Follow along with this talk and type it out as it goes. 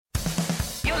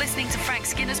You're listening to Frank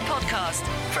Skinner's podcast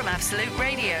from Absolute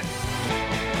Radio.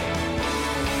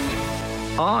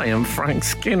 I am Frank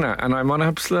Skinner, and I'm on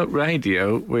Absolute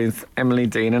Radio with Emily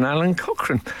Dean and Alan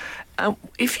Cochrane.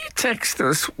 If you text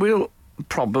us, we'll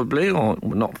probably, or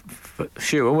not for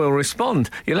sure, we'll respond.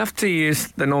 You'll have to use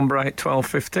the number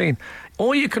 81215.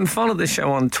 Or you can follow the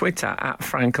show on Twitter at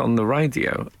Frank on the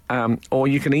Radio, or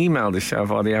you can email the show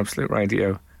via the Absolute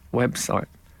Radio website.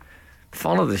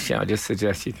 Follow the show. I just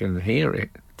suggest you can hear it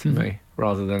to me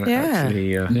rather than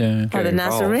actually like the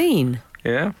Nazarene.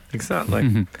 Yeah,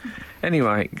 exactly.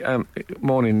 Anyway,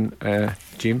 morning,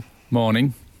 Jim.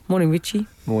 Morning. Morning, Richie.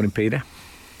 Morning, Peter.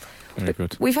 Very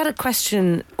good. We've had a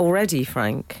question already,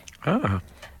 Frank. Ah,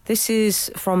 This is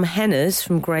from Henna's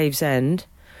from Gravesend.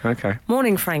 okay.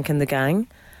 Morning, Frank and the gang.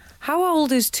 How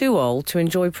old is too old to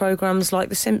enjoy programmes like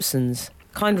The Simpsons?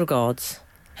 Kind regards.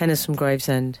 Henna's from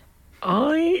Gravesend.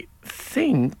 I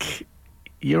think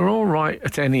you're all right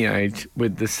at any age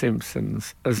with The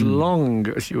Simpsons, as long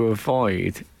as you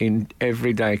avoid in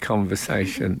everyday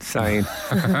conversation saying,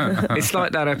 it's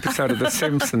like that episode of The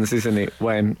Simpsons, isn't it,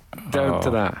 when don't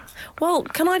do that. Well,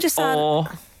 can I just add... Or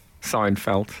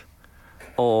Seinfeld.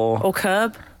 Or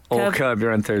Curb. Curb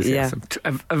Your Enthusiasm.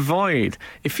 Yeah. Avoid.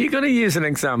 If you're going to use an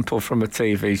example from a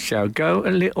TV show, go a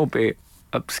little bit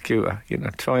obscure. You know,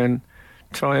 try and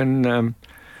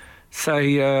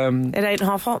say. It ain't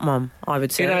half hot, Mum. I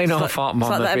would say It ain't half hot,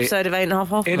 Mum. It's like that episode of Ain't Half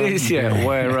Hot. It Mum. is, yeah.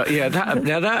 Where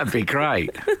that'd be great.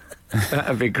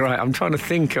 That'd be great. I'm trying to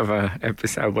think of a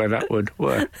episode where that would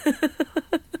work.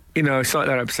 You know, it's like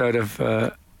that episode of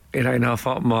It Ain't Half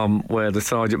Hot, Mum, where the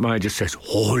Sergeant Major says,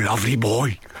 "Oh, lovely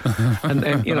boy," and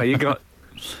then you got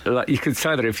like you could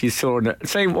say that if you saw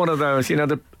say one of those, you know,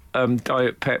 the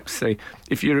Diet Pepsi.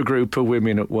 If you're a group of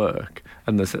women at work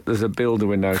and there's a builder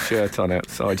with no shirt on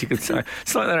outside, you could say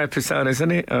it's like that episode,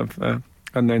 isn't it? Of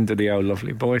and then do the "Oh,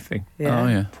 lovely boy" thing. Yeah. Oh,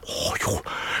 yeah. Oh, you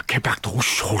get back those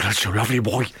shoulders, you lovely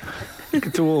boy. You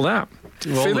could do all that.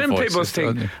 Do all So the then people voices,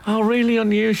 don't think, you? oh, really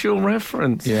unusual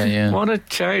reference. Yeah, yeah. What a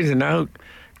change. And now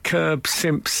curb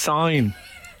simp sign.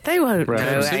 They won't Right.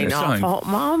 know Sing Ain't a Half song. Hot,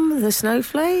 Mum. The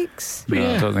snowflakes.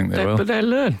 No, I don't think they will. But they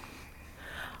learn.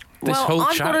 This Well, whole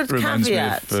I've got chat a reminds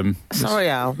caveat. me of... Sorry,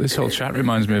 Al. This whole chat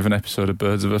reminds me of an episode of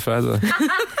Birds of a Feather.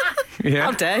 Yeah.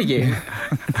 How dare you?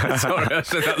 Sorry, I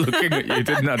said that looking at you,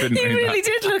 didn't I? Didn't You mean really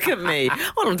that. did look at me.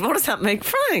 What does that make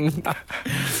Frank?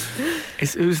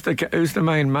 Who's the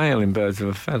main male in Birds of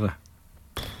a Feather?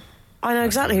 I know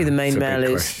exactly who the main It's a big male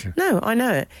is. question. No, I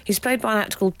know it. He's played by an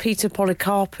actor called Peter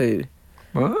Polycarpou.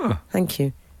 Oh, Thank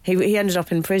you. He ended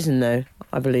up in prison, though,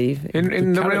 I believe. in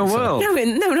the real character. world?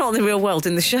 No, not in the real world,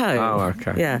 in the show. Oh,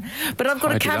 okay. Yeah. But I've got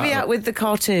a Hide it out. caveat with the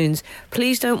cartoons.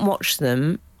 Please don't watch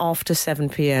them after 7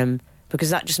 p.m, because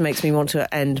that just makes me want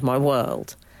to end my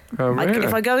world. Oh, really?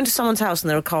 If I go into someone's house and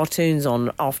there are cartoons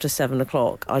on after 7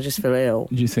 o'clock, I just feel ill.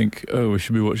 You think, we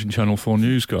should be watching Channel 4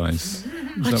 News, guys? Is I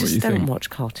that what just you don't think? watch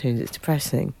cartoons. It's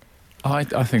depressing. I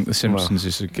think The Simpsons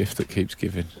is a gift that keeps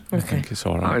giving. I Okay. think it's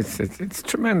all Oh, right. it's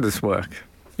tremendous work.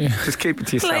 Yeah. Just keep it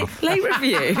to yourself. Late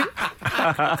review.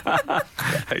 Yeah,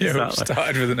 we've Exactly.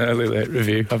 started with an early late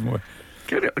review, haven't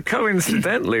we?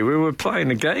 Coincidentally, we were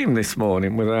playing a game this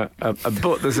morning with a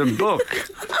book. There's a book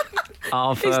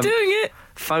of Who's doing it?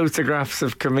 photographs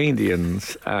of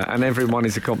comedians, and everyone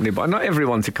is accompanied by. Not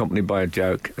everyone's accompanied by a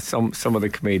joke. Some of the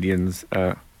comedians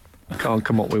can't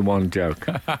come up with one joke.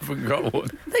 I haven't got one.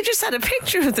 They just had a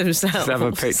picture of themselves. Just have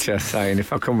a picture saying,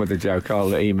 if I come with a joke,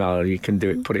 I'll email you. You can do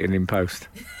it, put it in post.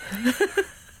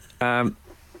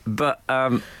 But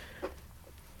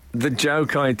the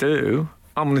joke I do,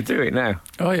 I'm going to do it now.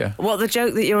 Oh, yeah. What, the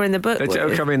joke that you're in the book The with?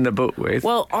 joke I'm in the book with.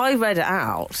 Well, I read it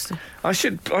out. I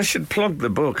should plug the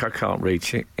book. I can't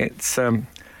reach it. It's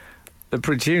the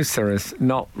producer has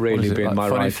not really is it, been like my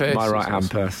Funny right Faces or hand something?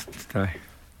 person today.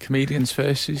 Comedians'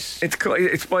 faces.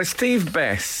 It's by Steve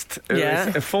Best, who Yeah.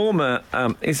 is a former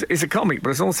is a comic,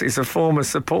 but is a former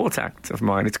support act of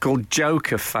mine. It's called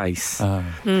Joker Face.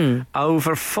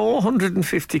 Over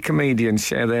 450 comedians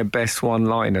share their best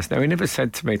one-liners. Now, he never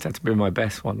said to me it had to be my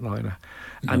best one-liner.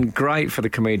 And great for the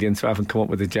comedians who haven't come up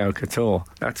with a joke at all.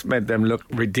 That's made them look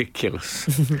ridiculous.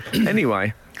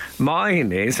 Anyway,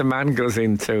 mine is a man goes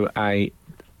into a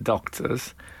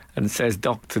doctor's and says,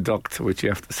 "Doctor, doctor," which you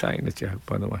have to say in a joke,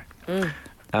 by the way.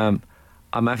 I'm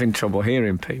having trouble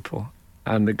hearing people.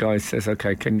 And the guy says,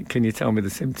 "Okay, can you tell me the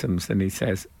symptoms?" And he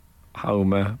says,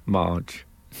 "Homer, Marge,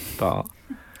 Bart."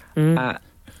 Now,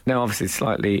 obviously,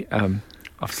 slightly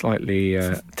I've slightly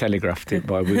telegraphed it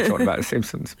by we talking about The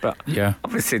Simpsons, but Yeah.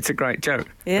 obviously it's a great joke.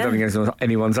 Yeah. I don't think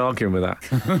anyone's arguing with that.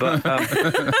 But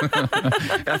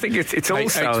I think it's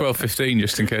also 8, 12, 15,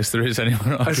 just in case there is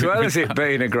anyone. as well as it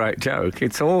being a great joke,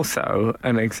 it's also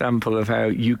an example of how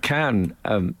you can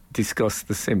discuss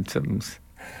The Simpsons,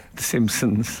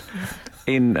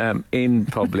 in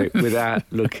public without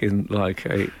looking like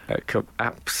a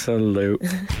absolute.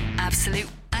 Absolute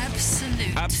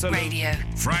Radio.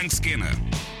 Frank Skinner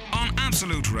on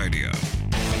Absolute Radio.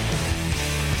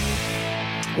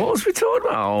 What was we talking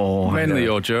about? Oh, I Mainly don't-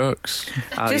 your jokes.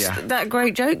 Oh, Just yeah. that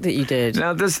great joke that you did.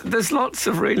 Now, there's lots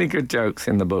of really good jokes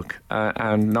in the book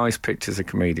and nice pictures of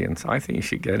comedians. I think you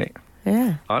should get it.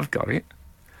 Yeah. I've got it.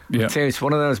 Yeah. Tell you, it's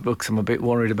one of those books I'm a bit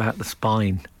worried about the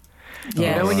spine.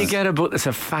 Yeah. You know when you get a book that's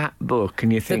a fat book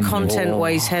and you The think... content "Whoa,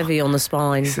 weighs heavy on the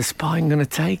spine. Is the spine going to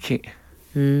take it?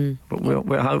 But we'll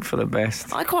hope for the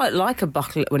best. I quite like a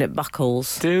buckle when it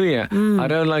buckles. Do you? I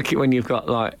don't like it when you've got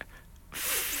like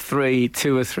 2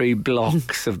 or 3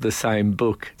 blocks of the same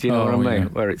book. Do you know what I mean? Yeah.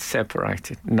 Where it's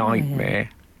separated. Nightmare.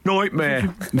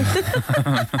 Nightmare.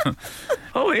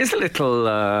 Oh, here's a little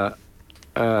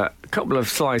couple of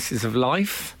slices of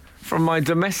life from my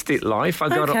domestic life. I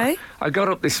got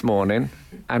up this morning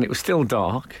and it was still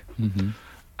dark,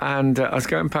 and I was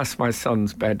going past my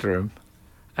son's bedroom,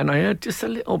 and I heard just a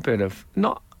little bit of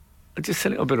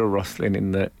rustling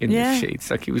in the sheets,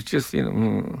 like it was just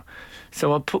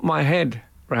So I put my head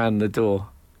round the door,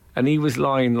 and he was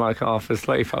lying like half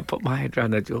asleep. I put my head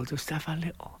round the door just to have a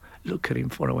little look at him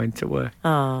before I went to work.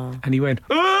 Oh. And he went,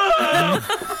 "Ah!"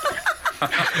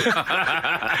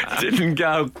 Didn't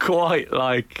go quite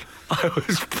like I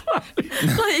was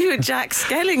planning. Like you were Jack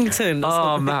Skellington. Or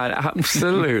Oh, something. man,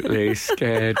 absolutely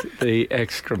scared the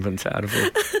excrement out of him.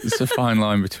 It's a fine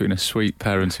line between a sweet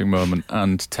parenting moment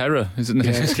and terror, isn't it?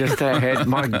 Yeah, just their head,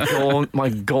 my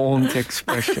gaunt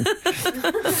expression.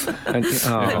 And,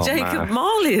 Jacob man.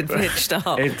 Marley had pitched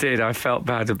up. It did. I felt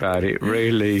bad about it,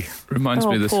 really. Reminds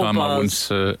me of the poor time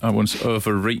Buzz. I once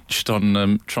overreached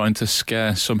on trying to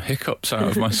scare some hiccups out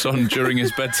of my son during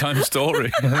his bedtime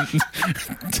story.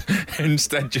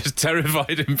 Instead, just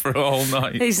terrified him for a whole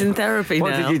night. He's in therapy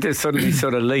What now. did you do? Suddenly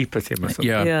sort of leap at him or something?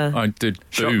 Yeah. I did.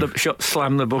 Boo.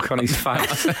 Slam the book on his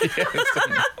face.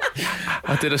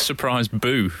 I did a surprise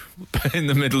boo in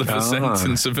the middle of a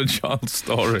sentence of a child's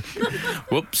story.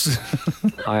 Whoops.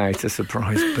 I ate a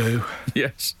surprise boo.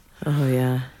 Yes. Oh,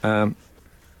 yeah. The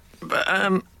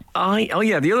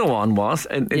other one was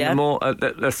in the more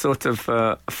the sort of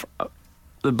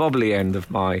the bubbly end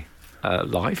of my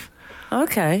life.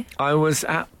 Okay. I was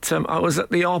at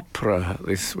the opera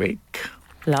this week.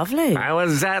 Lovely. I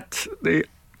was at the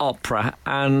opera,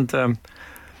 and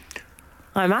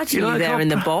I imagine You you like there in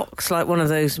the opera? box, like one of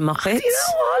those Muppets. you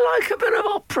know what? I like a bit of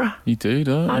opera. You do,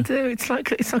 don't you? I do. It's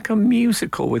like a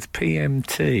musical with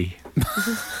PMT.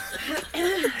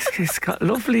 It's got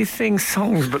lovely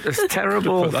songs, but there's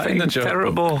terrible Put that in the things, joke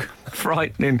terrible,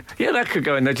 frightening. Yeah, that could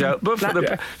go in the joke, but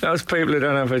for those people who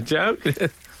don't have a joke.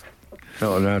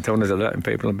 Oh, no, I don't want to let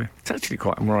people on me. It's actually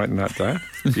quite, I'm writing that down.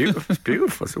 Beautiful. It's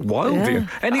beautiful. It's a wild Yeah. view.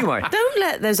 Anyway, Don't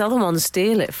let those other ones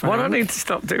steal it, Frank. what I need to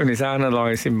stop doing is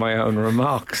analysing my own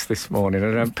remarks this morning,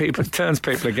 and it turns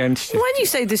people against you. When you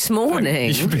say this morning,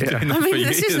 You've been doing that I mean, for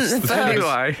this years. isn't the first,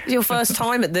 Anyway. your first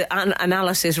time at the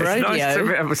analysis It's rodeo. nice to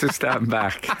be able to stand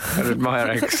back and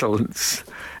admire excellence.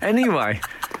 Anyway,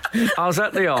 I was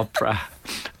at the opera,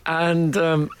 and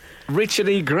Richard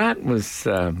E. Grant was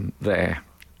there.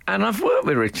 And I've worked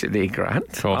with Richard E. Grant.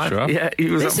 Of course you have. Yeah, he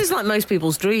was This is like most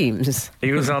people's dreams.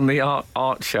 he was on the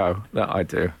art show that I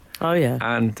do. Oh, yeah.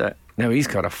 And now he's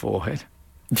got a forehead.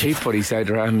 He put his head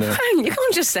around the... Frank, you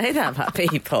can't just say that about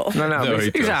people. No, No, he's he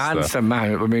a does, handsome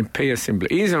man. I mean, piercingly.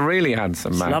 He's a really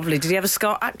handsome man. Lovely. Did he have a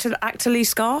actorly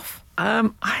scarf?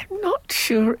 I'm not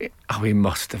sure. He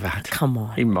must have had. Come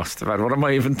on. He must have had. What am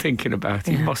I even thinking about?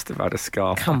 He must have had a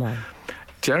scarf. Come on.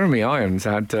 Jeremy Irons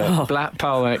had a black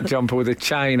polo neck jumper with a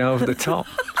chain over the top.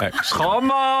 Come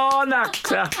on,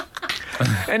 actor.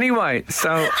 Anyway,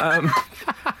 so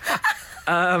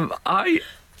I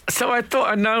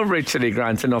thought I know Richard E.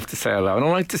 Grant enough to say hello, and I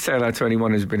like to say hello to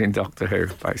anyone who's been in Doctor Who,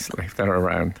 basically, if they're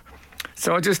around.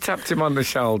 So I just tapped him on the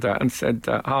shoulder and said,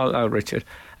 hello, Richard.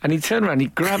 And he turned around, he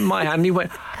grabbed my hand, and he went,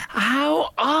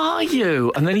 how are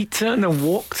you? And then he turned and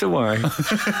walked away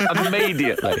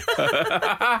immediately.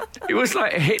 It was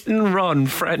like hit and run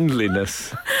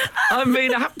friendliness. I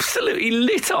mean, absolutely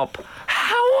lit up.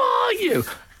 How are you?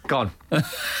 Gone. I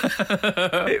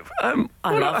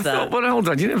love that. Thought, well, hold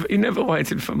on, you never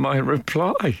waited for my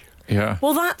reply. Yeah.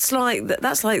 Well, that's like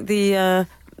the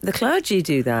clergy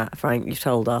do that, Frank, you've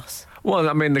told us. Well,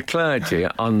 I mean, the clergy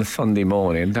on the Sunday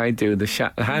morning, they do the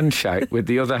handshake with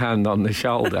the other hand on the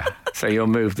shoulder. So you're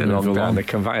moved along down the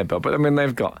conveyor belt. But I mean,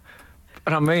 they've got...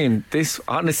 But I mean, this,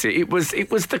 honestly, it was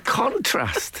the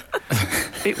contrast.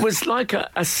 It was like a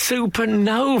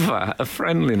supernova of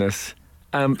friendliness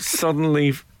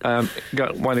suddenly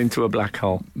went into a black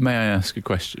hole. May I ask a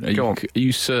question? Are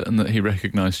you certain that he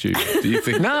recognised you? Do you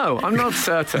think? No, I'm not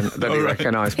certain that he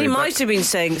recognised me. He might have been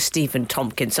saying, Stephen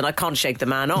Tompkinson, I can't shake the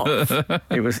man off.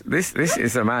 It was this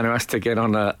is a man who has to get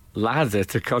on a ladder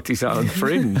to cut his own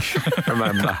fringe,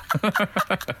 remember?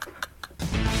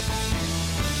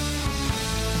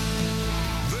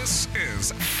 This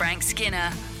is Frank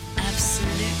Skinner,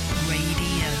 Absolute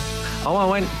Radio. Oh, I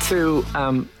went to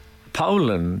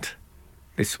Poland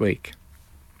this week.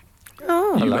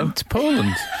 Oh. You Hello? went to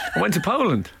Poland? I went to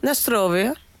Poland.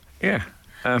 Nastrovia. Yeah.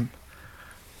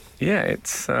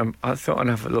 It's... I thought I'd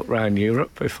have a look around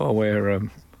Europe before we're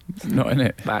Not in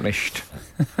it. banished.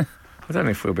 I don't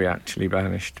know if we'll be actually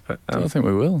banished, but... I don't think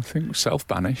we will. I think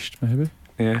self-banished, maybe.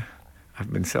 yeah,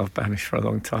 I've been self-banished for a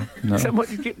long time. No. Is that what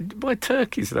you get? Why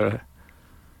turkeys that are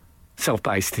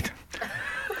self-basted?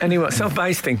 Anyway,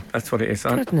 self-basting, that's what it is.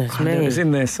 Goodness I knew me. it was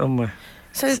in there somewhere.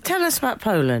 So tell us about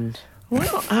Poland.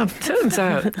 Well, turns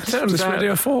out... It's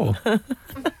Radio 4.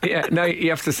 Yeah, no, you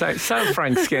have to say, so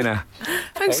Frank Skinner,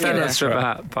 Frank tell Skinner. us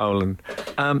about Poland.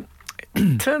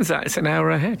 Turns out it's an hour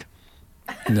ahead.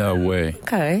 No way.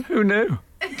 Okay. Who knew?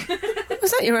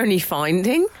 Was that your only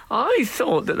finding? I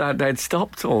thought that they'd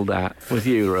stopped all that with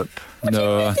Europe.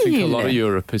 No, I think a lot of mean?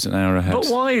 Europe is an hour ahead. But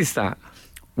why is that?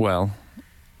 Well,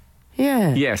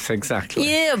 Yeah. Yes, exactly.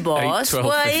 Yeah, boss. 12,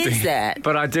 Why 15. is that?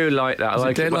 But I do like that. I Is it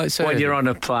like it daylight when saving? you're on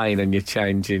a plane and you're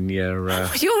changing your...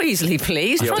 You're easily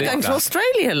pleased. Yeah, Try I going did to that.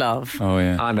 Australia, love. oh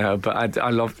yeah. I know, but I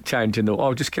love changing the...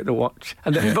 Oh, just get the watch.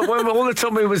 And then, but when all the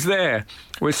time we was there,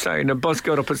 we're saying the bus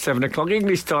got up at 7 o'clock,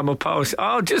 English time or post.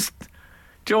 Oh, just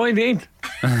join in.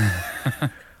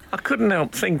 I couldn't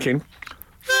help thinking...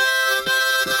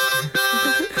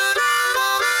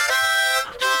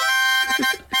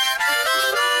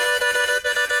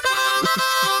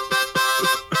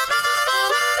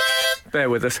 Bear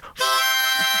with us.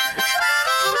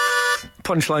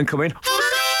 Punchline coming.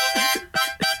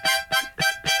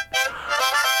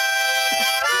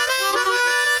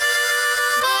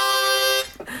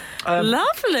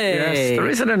 Lovely. Yes, there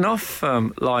isn't enough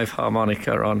live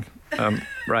harmonica on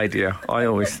radio, I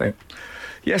always think.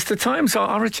 Yes, the times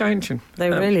are a-changing. They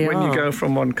really when are. you go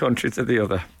from one country to the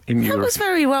other in That Europe. was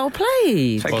very well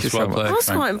played. Thank Was you so well much. played. I was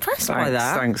Frank. quite impressed by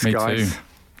that. Thanks, Me guys. too.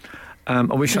 I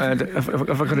wish I had...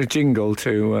 Have I got a jingle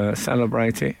to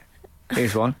celebrate it?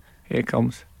 Here's one. Here it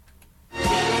comes.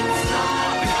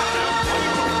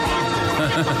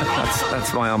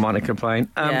 That's my harmonica playing.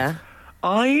 Yeah.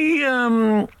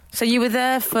 So you were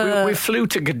there for... we flew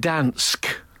to Gdansk.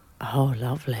 Oh,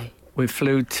 lovely. We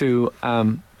flew to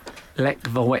Lech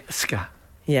Wałęsa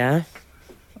Yeah.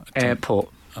 Airport.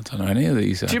 I don't know any of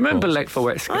these. Do you remember Lech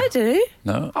Wałęsa? I do.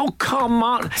 No. Oh, come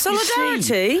on. You see,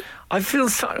 Solidarity. I feel...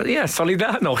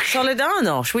 Solidarność.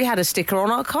 Solidarność. We had a sticker on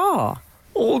our car.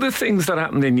 All the things that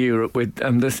happened in Europe with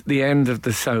the end of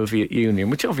the Soviet Union,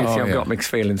 which obviously Oh, I've yeah. got mixed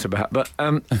feelings about, but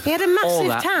He had a all massive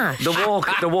that. tash.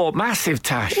 The war, massive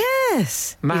tash.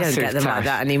 Yes. Massive You don't get them tash. like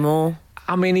that anymore.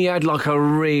 I mean, he had like a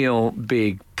real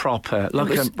big, proper,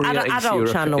 like It was a real adult East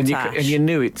Europe, channel and tash. and you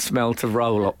knew it smelt of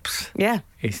roll-ups. Yeah.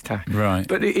 His tash. Right.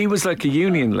 But he was like a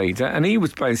union leader, and he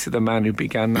was basically the man who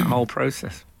began that whole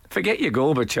process. Forget your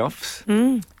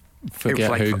Gorbachevs.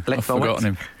 Forget Lech- who. Lech I've forgotten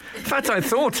him. In fact, I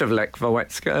thought of Lech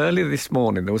Wałęsa earlier this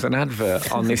morning. There was an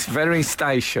advert on this very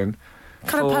station.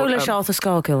 Kind of Polish Arthur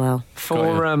Scargill.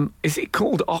 For is it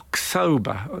called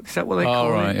October? Is that what they call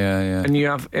Oh, right, it? yeah.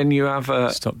 And you have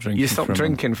Stop drinking You stop for a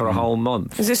drinking for a whole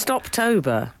month. Is it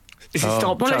Stoptober? Is it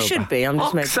Stoptober? Well, it should be. I'm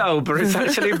just making... October is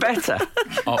actually better,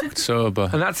 October.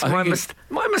 and that's I my think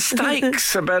my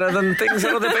mistakes are better than things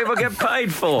that other people get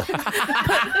paid for.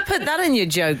 Put that in your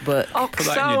joke book. Put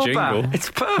that in your jingle. It's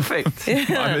perfect.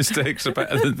 My mistakes are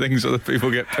better than things other people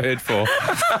get paid for.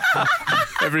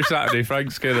 Every Saturday,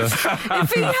 Frank Skinner.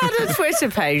 If he had a Twitter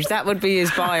page, that would be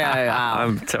his bio, Al.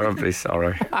 I'm terribly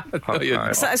sorry.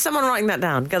 you're So, is someone writing that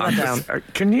down? Get that down.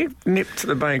 Can you nip to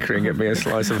the bakery and get me a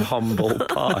slice of humble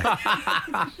pie?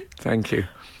 Thank you.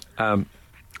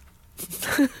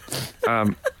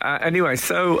 Anyway,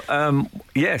 so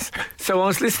yes, so I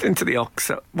was listening to the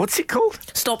Oxo. What's it called?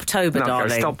 Stoptober, No,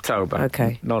 darling. Stoptober.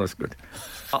 Okay. Not as good.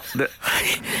 You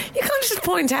can't just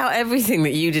point out everything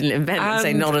that you didn't invent and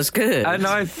say not as good. And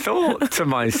I thought to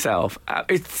myself,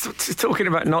 it's talking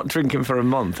about not drinking for a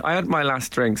month. I had my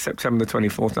last drink September the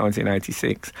 24th,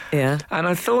 1986. Yeah. And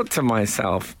I thought to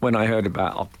myself, when I heard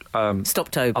about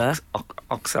Stoptober.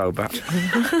 October,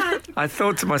 I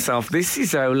thought to myself, this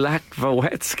is how Lech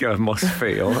Wałęsa must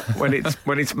feel when it's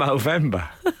Movember.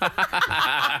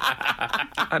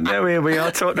 And now here we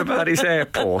are talking about his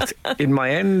airport. In my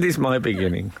end is my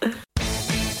beginning.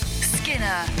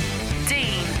 Skinner,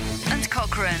 Dean, and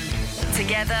Cochrane.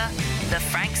 Together, The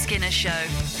Frank Skinner Show.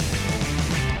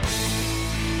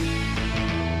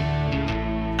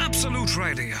 Absolute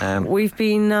Radio. We've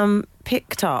been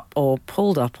picked up or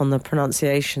pulled up on the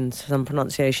pronunciations, some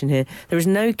pronunciation here. There is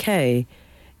no K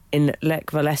in Lech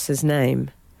Wałęsa's name.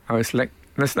 Oh, it's Lech.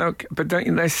 There's no, but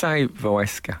don't they say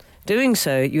Wałęsa? Doing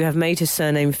so, you have made his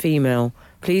surname female.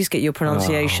 Please get your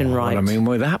pronunciation right. Well, I mean,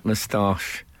 with that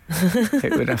moustache,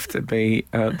 it would have to be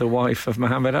the wife of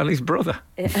Muhammad Ali's brother.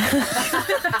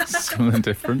 Something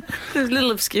different. There's a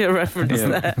little obscure reference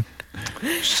there.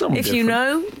 Something If you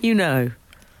know, you know.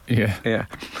 Yeah. Yeah.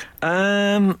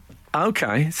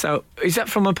 Okay, so is that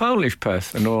from a Polish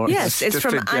person or Yes, it's just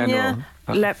from a general?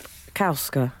 Ania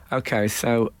Lepkowska. Okay,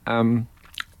 so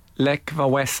Lech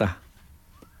Wałęsa.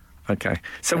 Okay,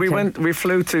 so Okay. we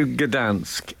flew to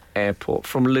Gdansk airport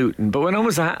from Luton, but when I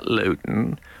was at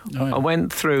Luton, I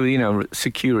went through,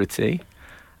 security,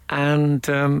 and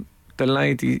the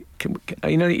lady,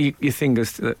 your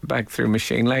fingers bag through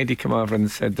machine. Lady came over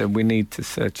and said that we need to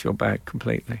search your bag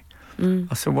completely.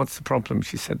 I said, what's the problem?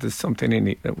 She said, there's something in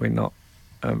it that we're not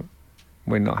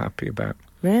happy about.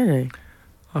 Really?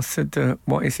 I said,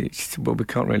 what is it? She said, well, we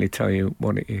can't really tell you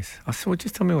what it is. I said, well,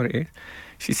 just tell me what it is.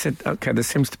 She said, OK, there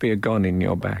seems to be a gun in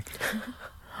your bag.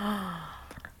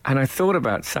 And I thought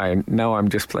about saying, no, I'm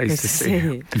just pleased to see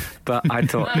you. But I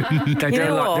thought, they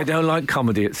don't like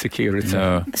comedy at security.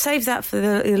 No. Save that for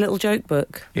the little joke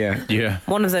book. Yeah. Yeah.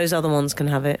 One of those other ones can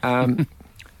have it.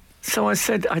 So I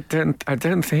said, I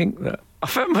don't think that. I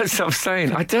found myself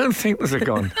saying, I don't think there's a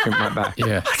gun in my bag.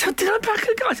 Yeah. Did I pack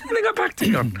a gun? I don't think I packed a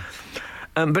gun.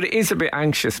 But it is a bit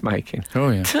anxious making. Oh,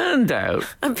 yeah. Turned out,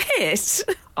 A bit.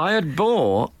 I had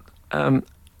bought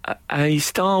a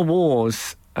Star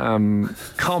Wars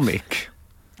comic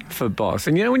for Boss.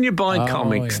 And when you buy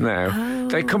comics now,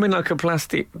 they come in like a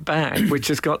plastic bag which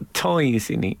has got toys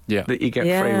in it that you get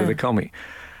free with a comic.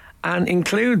 And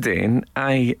including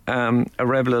a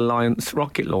Rebel Alliance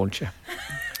rocket launcher.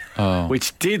 Oh.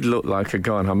 Which did look like a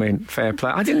gun. I mean, fair play.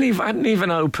 I hadn't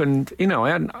even opened.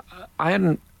 I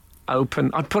hadn't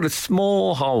opened. I put a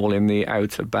small hole in the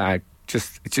outer bag.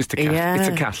 It's just a it's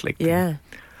a Catholic thing. Yeah.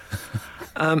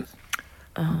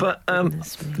 But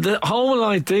the whole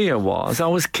idea was I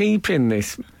was keeping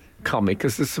this comic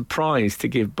as a surprise to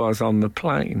give Buzz on the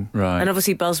plane. Right. And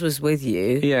obviously Buzz was with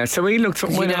you. Yeah, so he looked up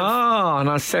and went, and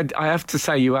I said, I have to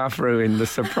say you have ruined the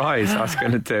surprise I was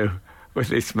going to do with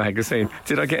this magazine.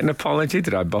 Did I get an apology?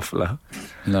 Did I buffalo?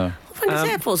 No. When it's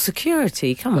airport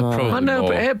security, come on. probably- I know,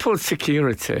 but more. airport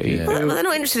security... Yeah. Well, they're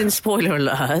not interested in spoiler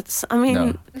alerts. I mean,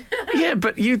 No. Yeah,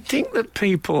 but you'd think that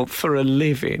people for a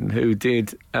living who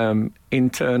did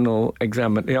internal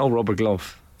the old rubber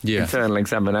glove Yeah. internal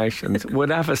examinations would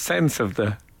have a sense of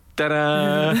the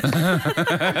ta-da.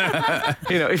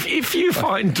 If you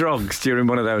find drugs during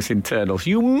one of those internals,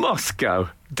 you must go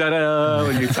ta-da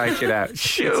when you take it out.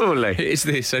 Surely. It is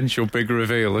the essential big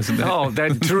reveal, isn't it? Oh, they're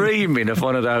dreaming of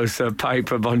one of those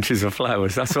paper bunches of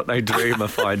flowers. That's what they dream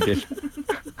of finding.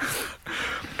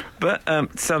 But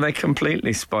so they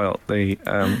completely spoilt the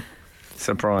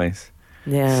surprise.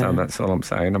 yeah. So that's all I'm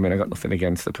saying. I mean, I got nothing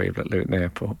against the people at Luton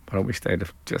Airport, but I wish they'd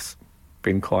have just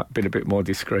been a bit more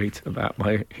discreet about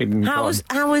my hidden How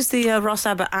gun. was the Ross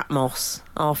Abbott Atmos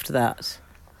after that?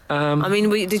 I mean,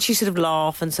 did she sort of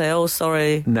laugh and say, "Oh,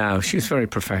 sorry"? No, she was very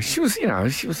professional.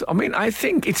 She was. I mean, I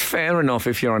think it's fair enough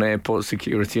if you're on airport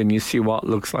security and you see what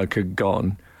looks like a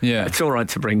gun. Yeah. It's all right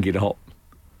to bring it up.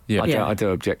 Yeah. I do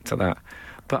object to that.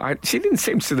 But she didn't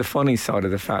seem to see the funny side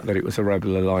of the fact that it was a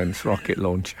Rebel Alliance rocket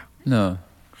launcher. No.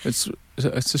 It's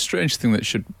a strange thing that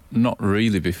should not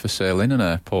really be for sale in an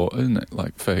airport, isn't it?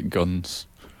 Like fake guns.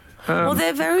 Well,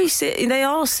 they're they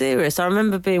are serious. I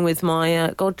remember being with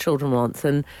my godchildren once,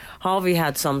 and Harvey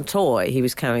had some toy he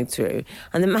was carrying through,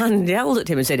 and the man yelled at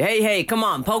him and said, "Hey, come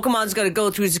on, Pokemon's got to go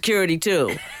through security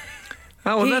too."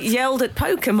 Oh, well, He yelled at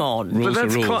Pokemon. Rules but are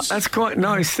rules. that's quite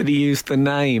nice that he used the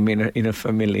name in a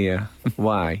familiar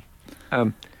way.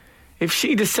 If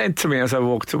she'd have said to me as I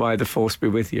walked away, "The force be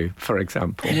with you," for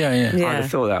example, Yeah. I'd have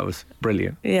thought that was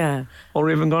brilliant. Yeah. Or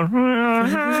even gone,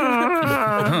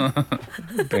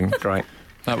 been great.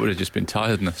 That would have just been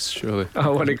tiredness, surely.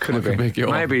 Oh, well, it could have Like a been. big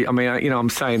yawn. Maybe, I mean, I'm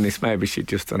saying this, maybe she'd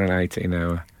just done an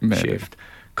 18-hour Maybe. shift,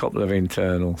 couple of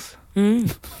internals. You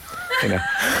know,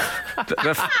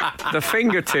 the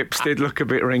fingertips did look a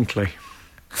bit wrinkly.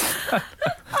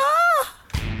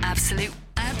 Absolute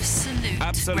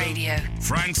Radio.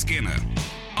 Frank Skinner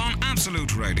on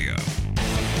Absolute Radio.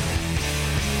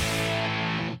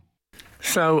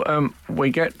 So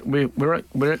we're at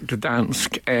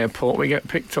Gdansk airport. We get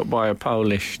picked up by a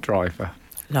Polish driver,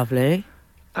 Lovely.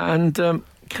 and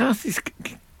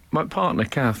my partner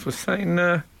Kath was saying,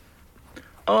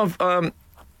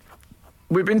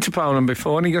 we've been to Poland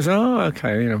before, and he goes, "Oh,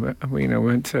 okay, we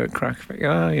went to Krakow."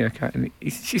 "Oh, yeah, okay." And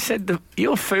she said,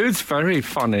 "Your food's very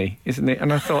funny, isn't it?"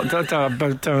 And I thought,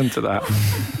 don't turn to that.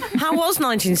 How was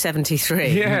 1973?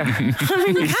 Yeah. I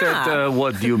mean, He Kat. said,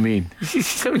 "What do you mean?" She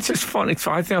said, "It's just funny."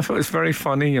 So I thought it was very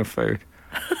funny, your food.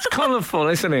 It's colourful,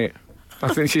 isn't it? I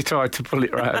think she tried to pull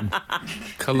it round.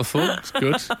 Colourful, it's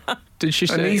good. Did she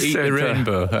And say he eat said, the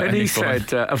rainbow at and any he point?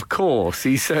 said, of course.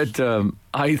 He said,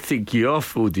 "I think your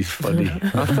food is funny."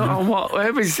 I thought,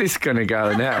 where is this going to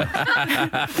go now?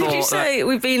 Did you say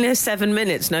we've been here 7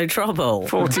 minutes, no trouble?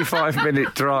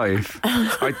 45-minute drive.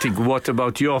 I think, what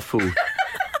about your food?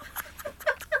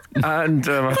 And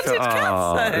I thought, did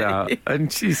Kath say? yeah. And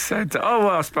she said, "Oh,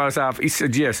 well, I suppose I have." He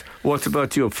said, "Yes. What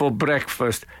about you? For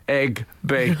breakfast, egg,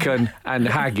 bacon, and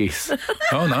haggis."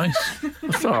 Oh, nice.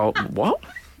 I thought, what?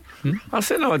 I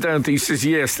said, "No, I don't." He says,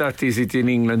 "Yes, that is it in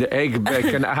England. Egg,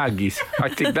 bacon, haggis." I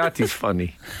think that is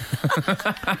funny.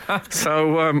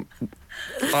 So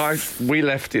we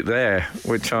left it there,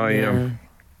 which I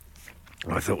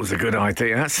thought was a good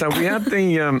idea. So we had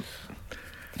the...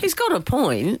 He's got a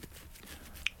point.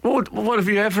 What have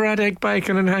you ever had? Egg,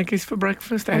 bacon and haggis for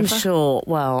breakfast, ever? I'm sure.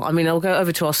 Well, I mean, I'll go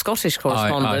over to our Scottish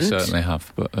correspondent. I certainly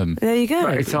have, but There you go.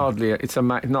 But it's hardly... It's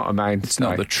not a mainstay. it's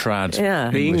not the trad.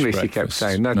 Yeah. The English, he kept breakfast.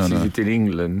 saying, that's No. it in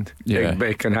England. Yeah. Egg,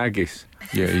 bacon, haggis.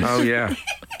 Yeah, Oh, yeah.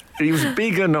 He was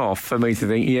big enough for me to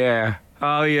think, yeah.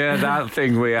 Oh, yeah, that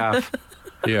thing we have.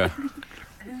 yeah.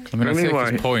 I mean, I Anyway.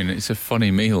 think his point, it's a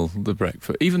funny meal, the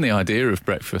breakfast. Even the idea of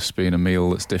breakfast being a meal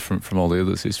that's different from all the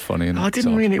others is funny. And I it's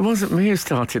didn't odd. mean it wasn't me who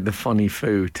started the funny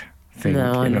food thing.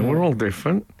 No, I know. We're all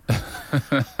different.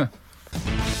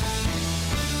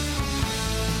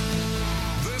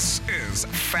 This is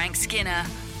Frank Skinner,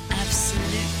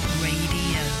 Absolute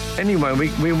Radio. Anyway,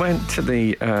 we went to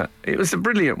the... it was a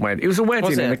brilliant wedding. It was a wedding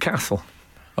Was in it? a castle.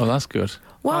 Oh, that's good.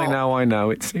 Well, I know.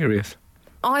 It's serious.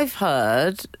 I've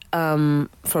heard from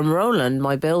Roland,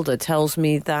 my builder, tells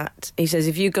me that he says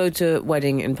if you go to a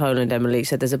wedding in Poland, Emily, he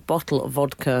said there's a bottle of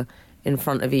vodka in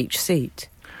front of each seat.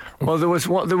 Well, they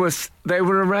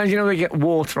were around, they get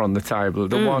water on the table.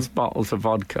 There was bottles of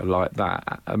vodka like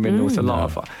that. I mean, there was a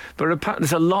lot of... But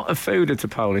there's a lot of food at a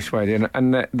Polish wedding,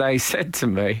 and they said to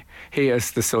me,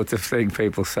 here's the sort of thing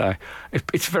people say,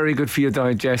 it's very good for your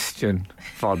digestion,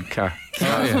 vodka.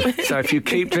 So if you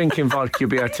keep drinking vodka, you'll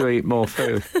be able to eat more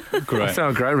food. Great. I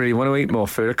thought, I really want to eat more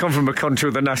food. I come from a country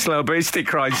with a national obesity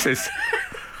crisis.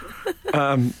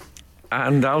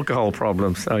 And alcohol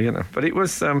problems, so, But it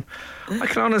was, I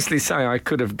can honestly say I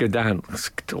could have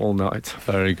Gdansked all night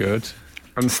Very good.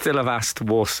 and still have asked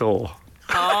Warsaw.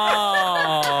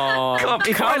 Oh,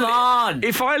 come on.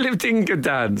 If I lived in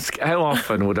Gdansk, how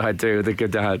often would I do the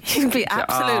Gdansk? It'd be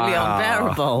absolutely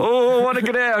unbearable. Oh, what a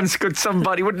Gdansk, good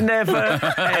somebody. It would never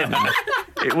end.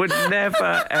 It would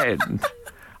never end.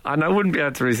 And I wouldn't be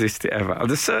able to resist it ever.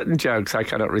 There's certain jokes I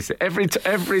cannot resist.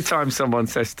 Every time someone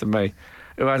says to me,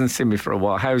 who hasn't seen me for a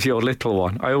while, "How's your little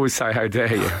one?" I always say, "How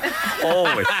dare you?"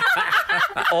 Always.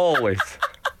 Always.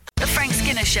 The Frank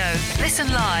Skinner Show.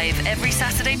 Listen live every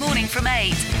Saturday morning from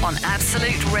 8 on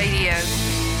Absolute Radio.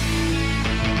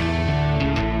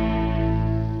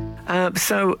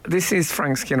 So this is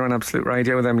Frank Skinner on Absolute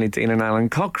Radio with Emily Dean and Alan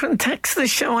Cochrane. Text the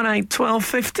show on 8 12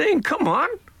 15. Come on.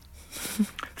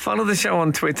 Follow the show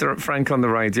on Twitter at Frank on the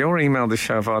Radio or email the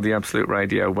show via the Absolute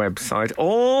Radio website.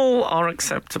 All are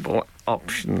acceptable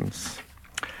options.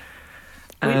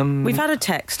 We've had a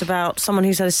text about someone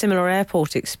who's had a similar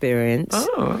airport experience.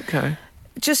 Oh, okay.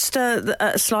 Just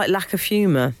a slight lack of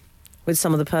humour with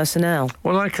some of the personnel.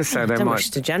 Well, like I said, I don't wish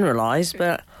to generalise,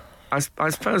 but... I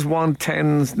suppose one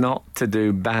tends not to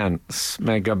do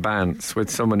mega bants, with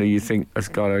someone who you think has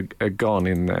got a gun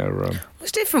in their...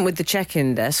 What's different with the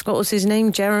check-in desk? What was his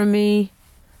name? Jeremy...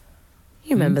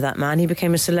 You remember that man? He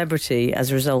became a celebrity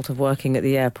as a result of working at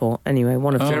the airport. Anyway,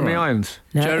 one of Jeremy Irons.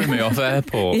 No. Jeremy off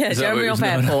airport. Yeah, Is that Jeremy what off it was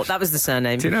known airport. as? That was the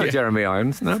surname. Do you know Jeremy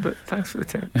Irons? No, but thanks for the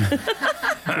tip.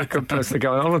 A good person to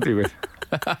go on holiday with.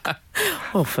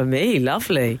 Oh, for me,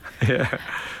 lovely.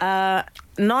 Yeah.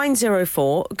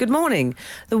 904, good morning.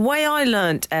 The way I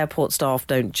learnt airport staff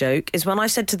don't joke is when I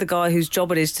said to the guy whose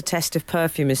job it is to test if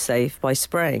perfume is safe by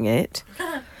spraying it,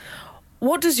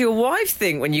 "What does your wife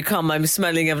think when you come home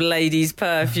smelling of ladies'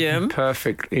 perfume?"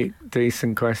 Perfectly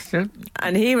decent question.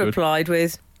 And he replied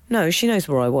with, "No, she knows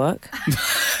where I work."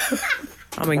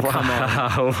 I mean, come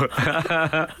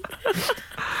on.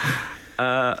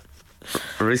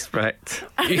 Respect.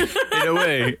 In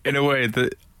a way,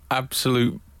 the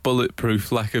absolute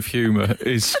bulletproof lack of humour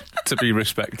is to be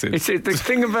respected. You see, the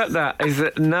thing about that is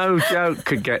that no joke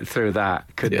could get through that,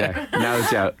 could there? No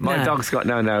joke. My No. dog's got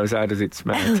no nose. How does it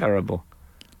smell? Terrible.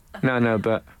 No,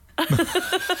 but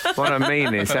what I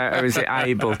mean is, how is it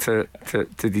able to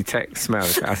detect smell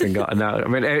if it hasn't got a nose? I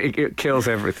mean, it kills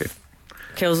everything.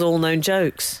 Kills all known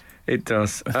jokes. It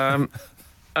does.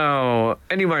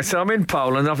 Anyway, so I'm in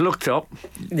Poland. I've looked up.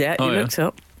 Yeah, you looked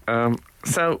up.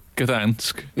 So,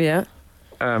 Gdansk. Yeah.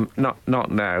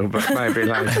 not now, but maybe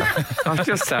later. I've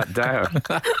just sat down.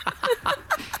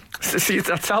 See,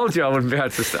 I told you I wouldn't be able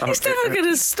to stop. He's never going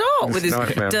to stop with his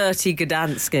nightmare. dirty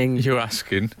Gdansking. You're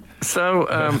asking. So,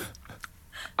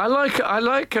 I like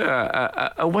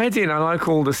a wedding. I like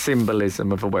all the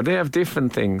symbolism of a wedding. They have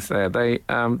different things there. They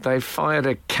fired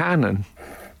a cannon.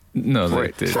 No, they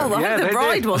Wait, did. so- Well, I Yeah, hope the they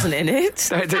bride did. wasn't in it.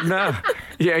 They didn't know.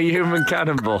 Yeah, human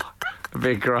cannonball. It'd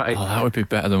be great. Oh, that would be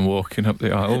better than walking up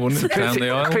the aisle, wouldn't it? Down the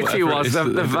aisle. Pity whatever it was is the that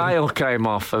they do. veil came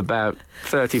off about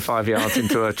 35 yards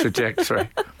into a trajectory.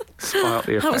 Spoiled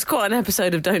the That was effect. quite an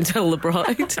episode of Don't Tell the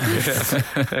Bride.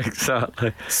 Yeah,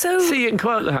 exactly. So, See, you can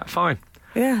quote that. Fine.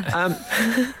 yeah.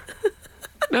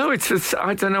 No, it's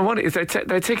I don't know what it is. They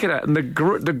take it out, and the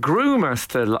groom has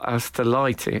to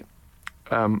light it.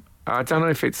 I don't know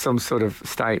if it's some sort of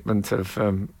statement of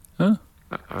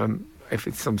if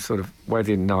it's some sort of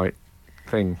wedding night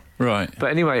thing. Right.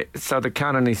 But anyway, so the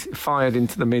cannon is fired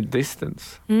into the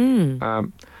mid-distance.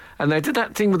 And they did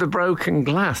that thing with the broken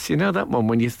glass. You know that one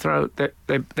when you throw...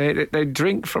 They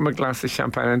drink from a glass of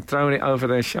champagne and throw it over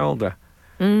their shoulder.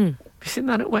 Have you seen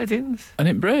that at weddings? And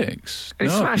it breaks. It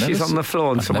No, I've smashes never on the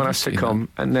floor and I've someone never has to seen come.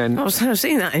 And then... I've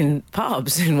seen that in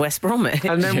pubs in West Bromwich.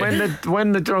 And then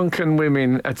when the drunken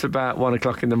women at about 1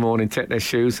 o'clock in the morning take their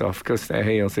shoes off because their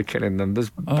heels are killing them, there's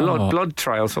blood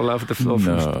trails all over the floor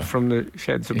from the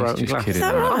sheds of He's broken just glass. kidding. Is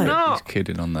that on right? I'm not. He's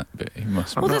kidding on that bit. He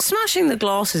must be. Well, the smashing the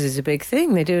glasses is a big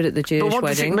thing. They do it at the Jewish But what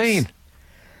weddings. does it mean?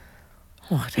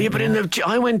 Oh, I don't Yeah, but know.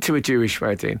 I went to a Jewish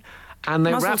wedding and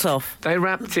they Mazel wrapped tov. They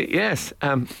wrapped it, yes.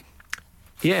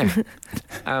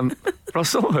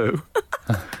 Russell who?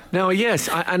 No, yes.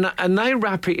 And they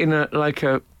wrap it in a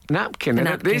napkin. A And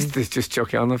napkin. This just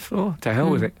chuck it on the floor. To hell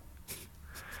with it.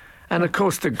 And of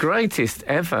course, the greatest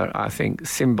ever, I think,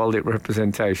 symbolic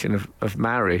representation of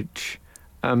marriage,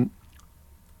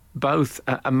 both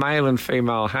a male and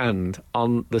female hand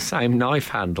on the same knife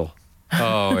handle.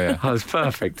 Oh, yeah. That was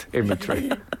perfect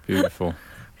imagery. Beautiful.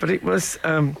 But it was,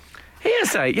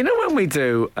 hearsay. You know when we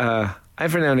do,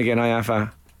 every now and again I have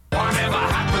a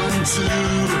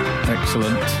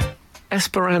Excellent.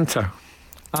 Esperanto.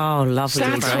 Oh, lovely.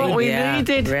 That's Frank. what we Yeah.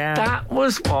 needed. Yeah. That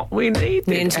was what we needed.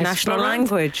 The international Esperanto.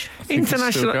 language. it's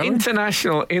still going.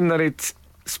 International in that it's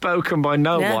spoken by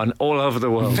no Yeah. one all over the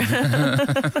world.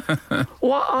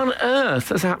 What on earth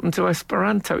has happened to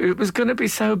Esperanto? It was going to be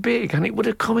so big and it would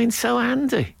have come in so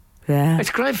handy. Yeah.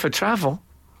 It's great for travel.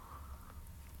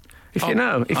 If you I'm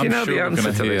know sure the we're answer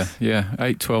gonna to hear. this. Yeah,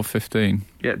 8, 12, 15.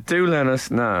 Yeah, do let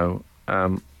us know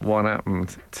what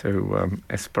happened to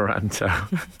Esperanto.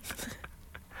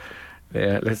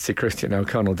 Yeah, let's see Christian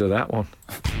O'Connell do that one.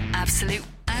 Absolute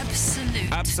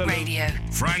Radio.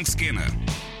 Frank Skinner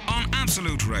on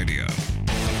Absolute Radio.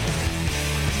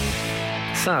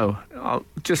 So,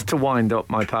 just to wind up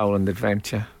my Poland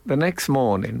adventure, the next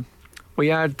morning we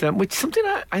had, which something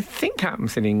I think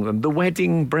happens in England, the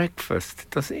wedding breakfast,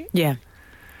 does it? Yeah.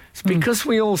 It's because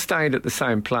we all stayed at the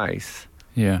same place.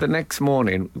 Yeah. The next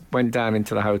morning, went down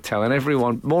into the hotel, and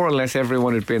everyone, more or less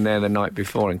everyone had been there the night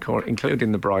before,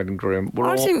 including the bride and groom.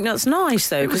 I think that's nice,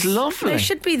 though. It was 'cause lovely. They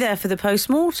should be there for the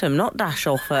post-mortem, not dash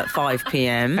off at 5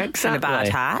 p.m. Exactly. in a bad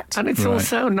hat. And it's Right.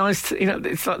 also nice to,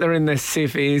 it's like they're in their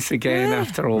civvies again Yeah.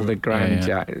 after all the grand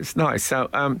Yeah. It's nice. So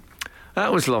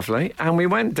that was lovely. And we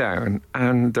went down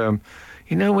and,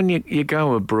 when you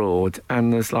go abroad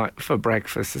and there's for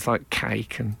breakfast, there's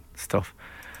cake and stuff.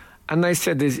 And they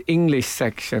said there's English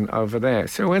section over there.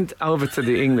 So I went over to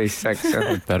the English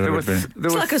section.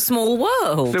 It's like a small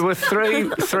world. There were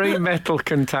three metal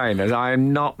containers. I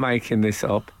am not making this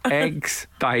up. Eggs,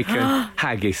 bacon,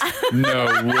 haggis. No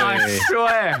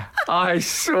way. I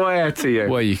swear to you.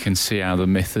 Well, you can see how the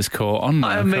myth has caught on now.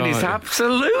 I mean, it's can't you?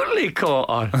 absolutely caught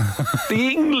on. The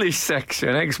English section,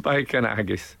 eggs, bacon,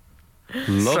 haggis.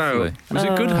 Lovely. Was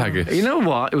it good haggis? You know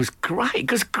what? It was great. It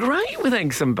goes great with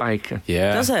eggs and bacon.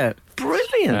 Yeah. Does it?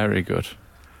 Brilliant. Very good.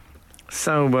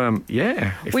 So,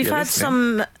 yeah. We've had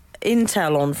some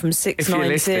intel on from If you're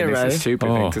listening, 690. it's a stupid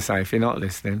thing to say. If you're not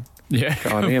listening, Yeah.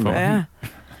 can't hear me. Yeah.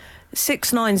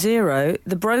 690,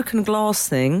 the broken glass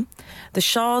thing. The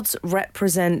shards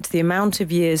represent the amount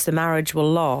of years the marriage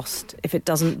will last. If it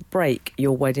doesn't break,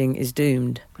 your wedding is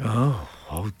doomed.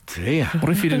 Oh dear. What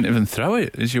if you didn't even throw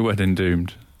it? Is your wedding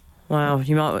doomed? Wow,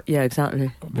 you might... Yeah,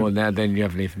 exactly. Well, now then you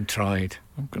haven't even tried.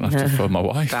 I'm going to have to phone my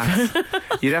wife.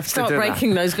 You'd have Start to do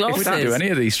breaking those We don't do glasses. any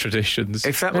of these traditions.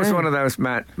 If that was one of those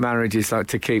marriages like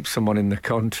to keep someone in the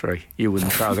country, you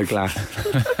wouldn't throw the glass.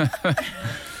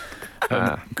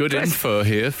 Good info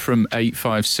here from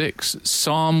 856.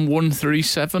 Psalm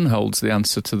 137 holds the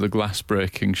answer to the glass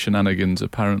breaking shenanigans,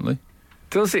 apparently.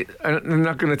 Does it? They're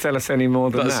not going to tell us any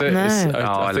more than That's that. it. No.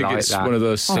 I think like it's that. one of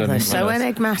those. Oh, they're so one of those-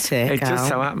 enigmatic. It just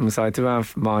so Al. happens I do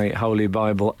have my Holy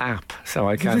Bible app, so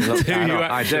I can look Do that you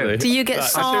up. I actually? Do you get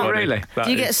That's psalm? funny. Really? That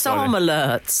Do you is get psalm funny.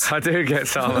 alerts? I do get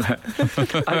some.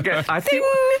 I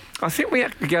think we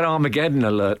have to get Armageddon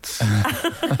alerts.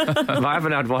 I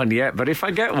haven't had one yet, but if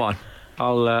I get one,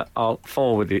 I'll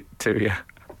forward it to you.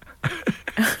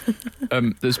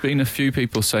 There's been a few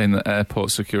people saying that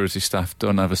airport security staff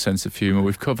don't have a sense of humour.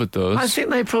 We've covered those. I think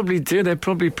they probably do. They're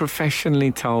probably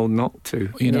professionally told not to.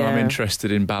 You know, I'm Yeah.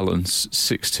 interested in balance.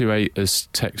 628 has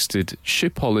texted,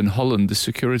 Schiphol in Holland, the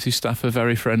security staff are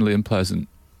very friendly and pleasant.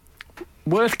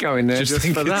 Worth going there just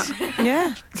think for it's that.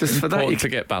 Yeah. Just for that, you important to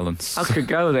could, get balance. I could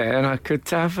go there and I could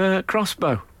have a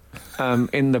crossbow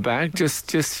in the bag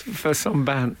just for some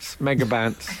bounce, mega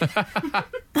bounce.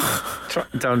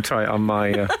 Don't try it on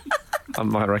my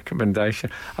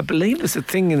recommendation. I believe there's a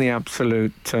thing in the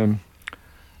Absolute.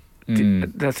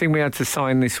 The thing we had to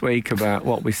sign this week about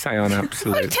what we say on I'm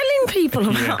Absolute. telling people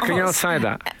about Can you not us. say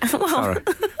that? Sorry.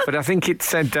 But I think it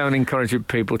said don't encourage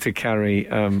people to carry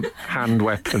hand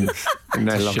weapons in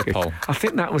their luggage. Schiphol. I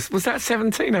think that was that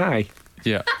 17A?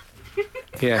 Yeah.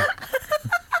 Yeah.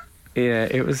 Yeah,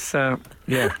 it was,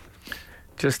 yeah.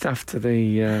 Just after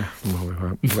the...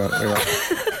 well,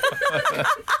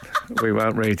 we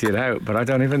won't read it out, but I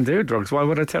don't even do drugs. Why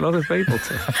would I tell other people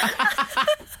to?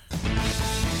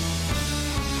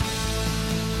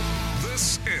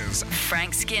 This is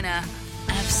Frank Skinner,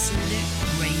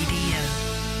 Absolute Radio.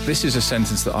 This is a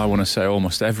sentence that I want to say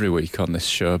almost every week on this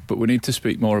show, but we need to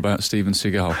speak more about Steven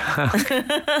Seagal.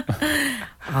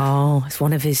 Oh, it's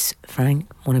one of his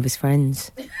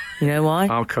friends. You know why?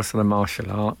 I'll cuss on the martial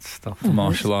arts stuff.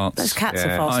 Martial arts. Those cats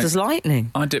Yeah. are fast as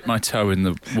lightning. I dipped my toe in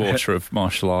the water of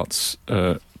martial arts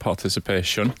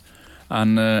participation,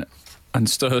 and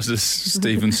so does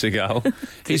Steven Seagal.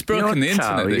 He's broken the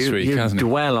internet this week, hasn't he?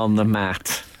 Dwell on the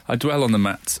mat. I dwell on the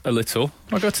mat a little.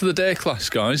 I go to the day class,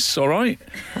 guys, all right?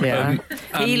 Yeah.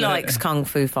 He and, likes kung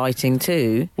fu fighting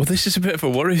too. Well, this is a bit of a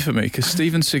worry for me, because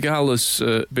Steven Seagal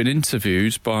has been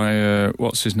interviewed by,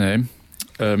 what's his name?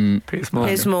 Piers Morgan.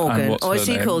 Piers Morgan. And what's Or as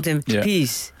her he name? called him, Yeah.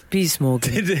 Piers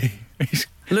Morgan. Did he?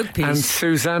 Look, And Piers.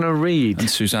 Susanna Reid. And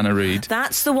Susanna Reid.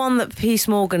 That's the one that Piers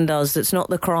Morgan does. That's not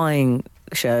the crying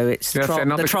show. It's Yes, they're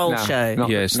not the troll no, show. Not,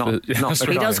 Yes, not, the- not that's the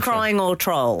right. He does show. crying or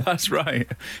troll. That's right.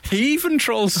 He even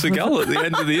trolls Seagal at the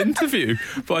end of the interview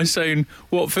by saying,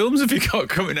 "What films have you got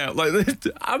coming out?" Like this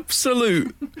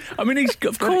absolute. I mean,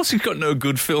 of course he's got no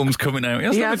good films coming out. He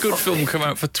hasn't had a good film come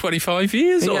out for 25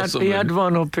 years or something. He had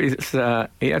one up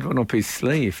his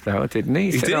sleeve, though, didn't he?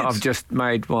 He said, did. "Oh, I've just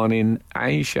made one in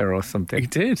Asia or something." He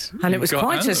did, And He it was got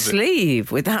quite out a of it.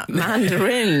 sleeve with that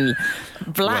mandarin,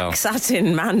 black Well.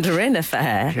 satin mandarin affair.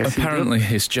 Yes, he Apparently,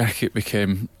 his jacket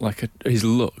became his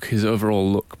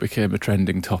overall look became a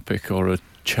trending topic or a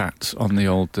chat on the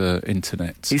old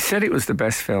internet. He said it was the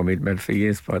best film he'd made for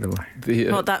years, by the way. The,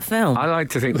 Not that film. I like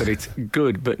to think that it's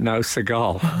good, but no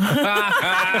Seagal.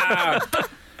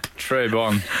 Trey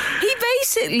Bon. He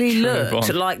basically looked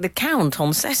Bon. like the Count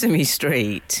on Sesame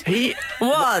Street. He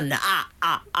One,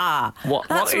 what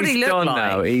That's what he's he looked done like.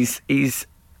 now? He's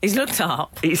He's looked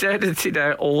up. edited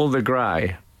out all the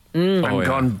grey and Oh, yeah.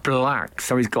 gone black.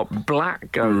 So he's got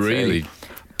black goatee, Really?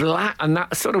 black, and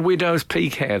that sort of widow's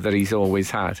peak hair that he's always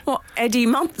had. What, Eddie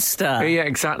Munster? Yeah,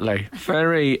 exactly.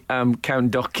 Very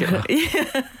Count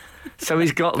Duckula. So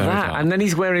he's got Very that, dark. and then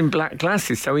he's wearing black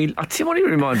glasses. So I tell you what he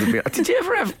reminded me of. Did you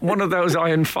ever have one of those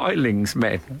iron filings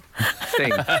men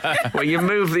thing where you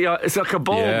move it's like a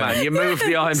ball man. You move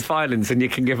the iron filings and you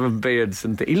can give them beards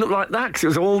and he looked like that because it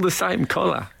was all the same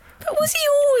colour. But was he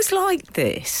always like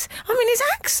this? I mean, his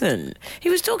accent.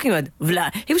 He was talking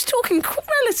about he was talking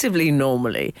relatively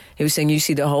normally. He was saying, you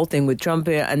see the whole thing with Trump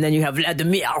here, and then you have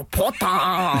Vladimir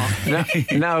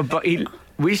Putin. No, but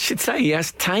we should say he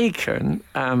has taken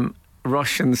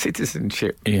Russian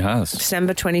citizenship. He has.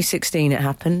 December 2016 it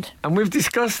happened. And we've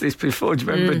discussed this before. Do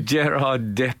you remember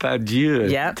Gerard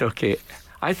Depardieu took it?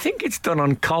 I think it's done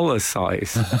on collar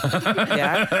size.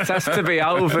 Yeah. It has to be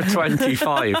over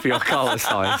 25 for your collar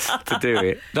size to do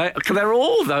it. They're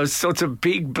all those sort of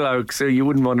big blokes who you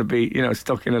wouldn't want to be,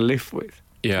 stuck in a lift with.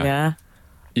 Yeah.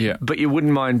 But you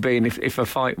wouldn't mind being, if a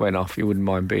fight went off, you wouldn't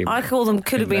mind being. I call them,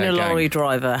 could have been a their lorry gang.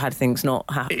 driver had things not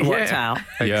worked out.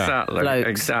 Exactly. Blokes.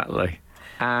 Exactly.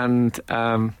 And,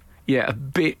 a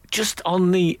bit just on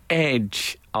the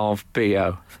edge of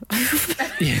BO.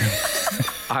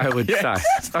 I would say.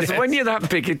 So when you're that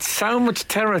big, it's so much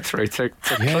territory to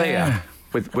clear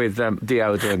with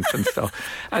deodorants and stuff.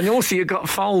 And also you've got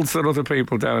folds that other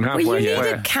people don't have. Well, you need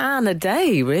a can a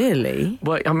day, really.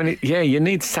 Well, I mean, you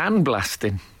need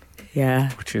sandblasting,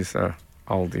 Yeah. which is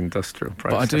old industrial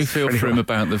process. But I do feel for him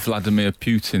about the Vladimir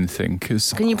Putin thing,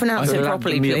 because... Can you pronounce it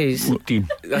properly, please?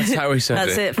 That's how he said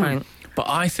That's it, Frank. But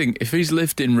I think if he's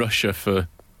lived in Russia for,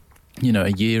 a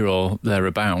year or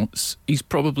thereabouts, he's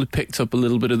probably picked up a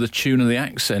little bit of the tune of the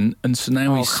accent, and so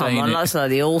now he's saying it that's like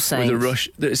the All Saints. with a rush.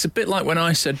 It's a bit like when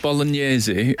I said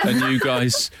bolognese and you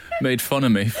guys made fun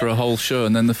of me for a whole show,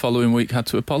 and then the following week had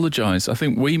to apologise. I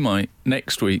think we might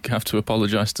next week have to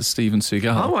apologise to Steven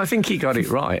Seagal. Oh, I think he got it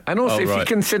right. And also, if you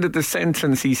consider the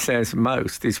sentence he says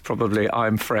most is probably,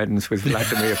 I'm friends with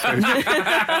Vladimir Putin,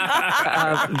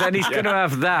 then he's going to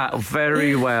have that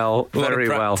very well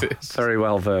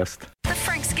versed. The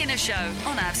Frank Skinner Show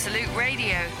on Absolute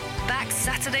Radio. Back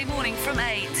Saturday morning from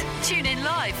 8. Tune in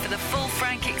live for the full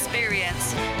Frank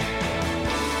experience.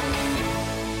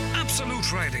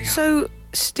 Absolute Radio. So,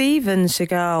 Steven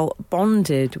Seagal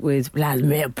bonded with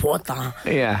Vladimir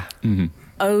Putin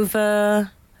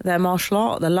over their martial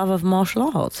art, the love of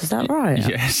martial arts. Is that right?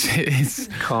 Yes, it is.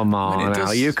 Come on,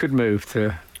 now you could move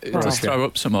to. It does throw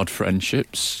up some odd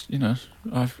friendships.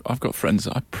 I've got friends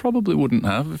that I probably wouldn't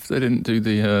have if they didn't do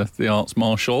the arts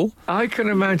martial. I can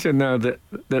imagine though that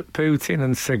Putin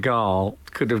and Seagal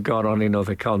could have got on in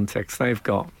other contexts. They've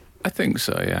got. I think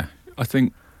so. Yeah, I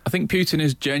think Putin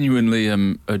is genuinely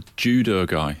a judo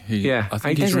guy. I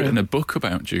think he's written a book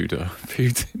about judo.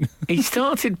 Putin. He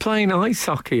started playing ice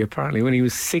hockey apparently when he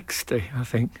was 60, I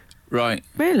think. Right.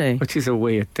 Really? Which is a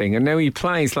weird thing. And now he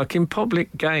plays like in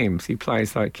public games. He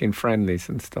plays like in friendlies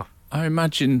and stuff. I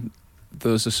imagine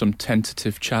those are some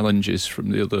tentative challenges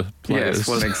from the other players. Yes,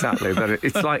 well, exactly.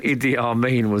 It's like Idi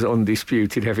Amin was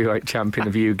undisputed heavyweight champion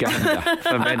of Uganda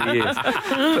for many years.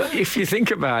 But if you think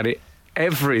about it,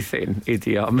 everything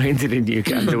Idi Amin did in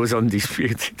Uganda was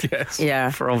undisputed. Yes.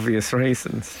 Yeah. For obvious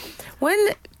reasons.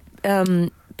 When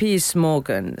Piers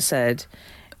Morgan said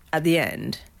at the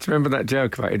end... Do you remember that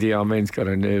joke about Idi Amin's got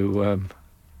a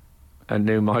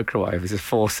new microwave? It's a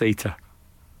 4-seater.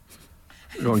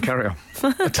 Go on, carry on.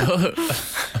 I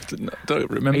don't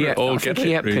remember it or get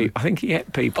it. Really. I think he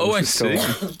ate people. Oh, I see.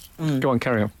 Go on,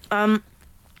 carry on.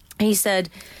 He said,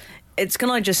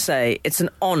 can I just say, it's an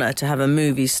honour to have a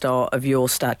movie star of your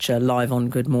stature live on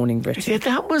Good Morning Britain. Yeah,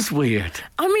 that was weird.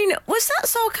 I mean, was that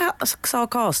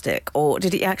sarcastic, or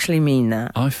did he actually mean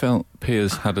that? I felt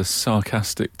Piers had a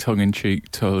sarcastic, tongue-in-cheek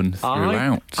tone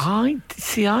throughout.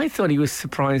 I thought he was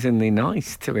surprisingly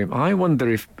nice to him. I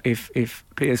wonder if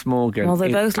Piers Morgan... Well,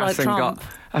 they both like Trump.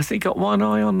 Has he got one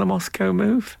eye on the Moscow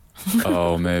move?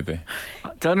 Oh, maybe.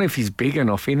 I don't know if he's big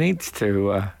enough. He needs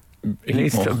to... He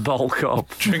needs to bulk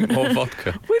up. Drink more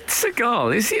vodka. With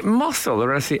Seagal, is it muscle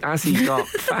or has he got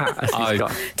fat?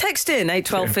 Text in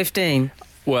 81215.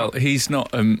 Well, he's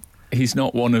not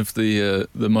one of the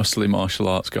muscly martial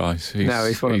arts guys.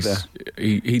 He's one of the...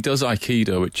 He does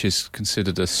Aikido, which is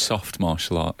considered a soft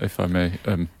martial art, if I may.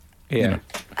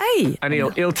 Hey, and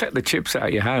he'll take the chips out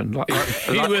of your hand.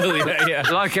 He will, yeah.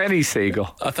 Like any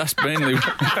seagull. That's mainly...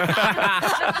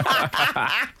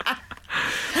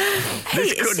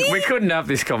 We couldn't have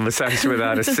this conversation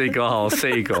without a seagull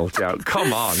joke.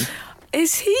 Come on.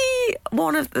 Is he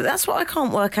one of... That's what I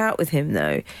can't work out with him,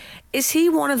 though. Is he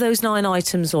one of those 9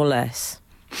 items or less?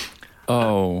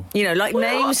 Oh.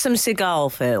 Name some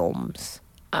Seagal films.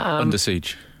 Under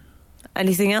Siege.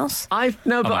 Anything else?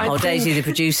 Daisy, the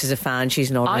producer's a fan.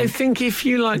 She's nodding. I think if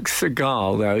you like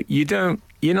Seagal, though, you don't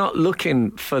you're not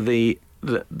looking for the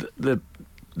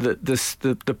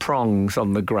prongs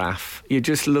on the graph. You're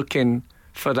just looking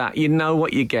for that. You know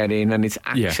what you're getting, and it's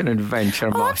action, adventure,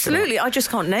 and Oh, absolutely. I just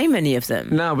can't name any of them.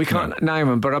 No, we can't name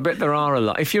them, but I bet there are a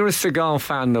lot. If you're a Seagal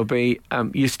fan, there'll be.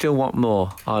 You still want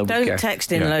more, I would Don't guess.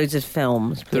 text in loads of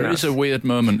films. There is a weird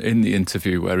moment in the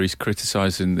interview where he's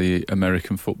criticising the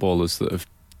American footballers that have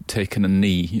taken a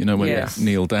knee, you know, when Yes. they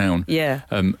kneel down. Yeah.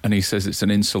 And he says it's an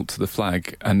insult to the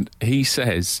flag. And he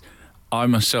says, I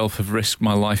myself have risked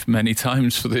my life many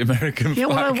times for the American Yeah, flag.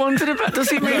 well, I wondered about. Does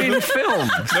he mean in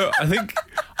films? No,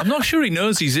 I'm not sure he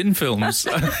knows he's in films.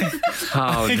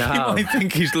 Oh He no! might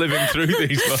think he's living through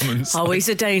these moments. Oh, he's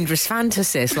a dangerous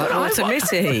fantasist, like Walter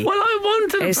Mitty. Well, I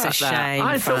wondered It's a about that. shame,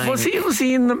 I thought, was Frank.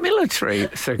 he in the military,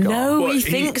 Seagal? No, Well, he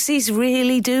he- thinks he's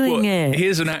really doing it.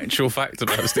 Here's an actual fact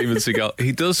about Steven Seagal.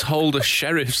 He does hold a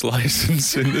sheriff's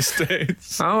license in the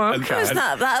States. Oh, And- okay. What was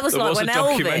that? That was There like was when a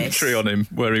Elvis... documentary on him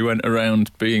where he went around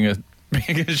being a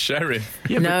sheriff.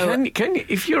 Yeah, No. but can you,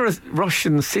 if you're a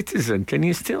Russian citizen, can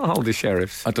you still hold a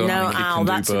sheriff's? I don't No, think he Al, can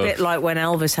that's do a both. bit like when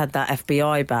Elvis had that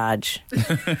FBI badge,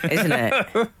 isn't it?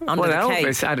 Under Well, the cape.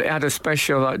 Elvis had a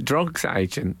special drugs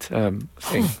agent thing.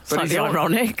 Slightly he's al-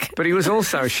 ironic. But he was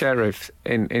also sheriff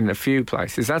in a few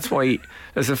places. That's why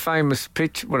there's a famous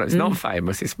picture. Well, it's not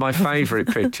famous. It's my favourite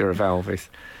picture of Elvis.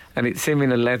 And it's him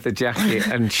in a leather jacket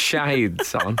and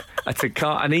shades on at a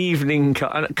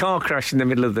car crash in the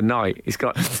middle of the night. He's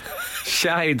got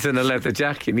shades and a leather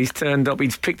jacket, and he's turned up.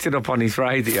 He's picked it up on his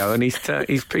radio, and he's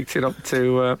picked it up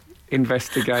to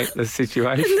investigate the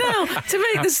situation. Now, to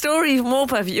make the story even more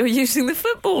perfect, you're using the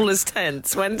footballers'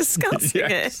 tents when discussing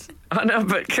Yes. it. I know,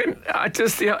 but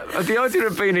the idea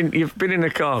of you've been in a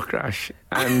car crash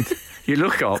and you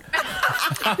look up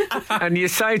and you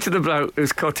say to the bloke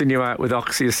who's cutting you out with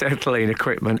oxyacetylene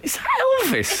equipment, "Is that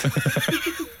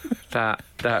Elvis?"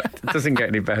 that doesn't get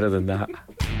any better than that.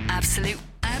 Absolute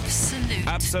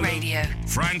Radio.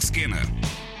 Frank Skinner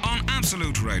on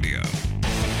Absolute Radio.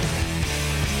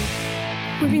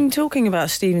 We've been talking about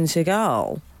Steven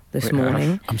Seagal this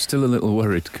morning. I'm still a little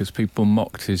worried because people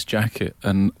mocked his jacket,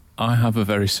 and I have a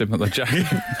very similar jacket.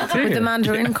 With the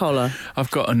mandarin collar.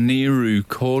 I've got a Nehru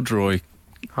corduroy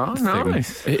Oh, thing.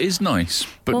 nice. It is nice,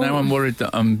 but Well- now I'm worried that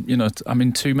I'm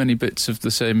in too many bits of the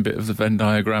same bit of the Venn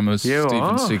diagram as You Steven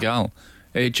are. Seagal.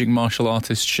 Aging martial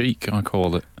artist chic, I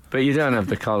call it. But you don't have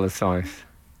the collar size.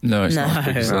 No, it's No. not as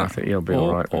big as So I that. think you'll be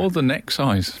all right. Or the neck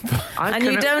size. And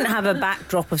you don't have a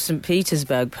backdrop of St.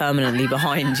 Petersburg permanently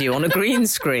behind you on a green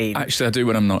screen. Actually, I do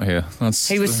when I'm not here. That's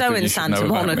He was the so thing in you should Santa know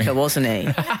about me. Monica, wasn't he?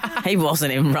 He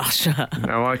wasn't in Russia.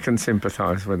 No, I can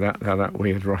sympathise with that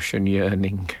weird Russian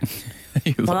yearning.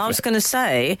 You Well, love I was it. going to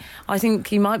say, I think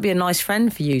he might be a nice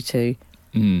friend for you two.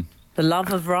 Mm. The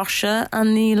love of Russia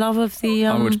and the love of the...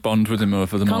 I would bond with him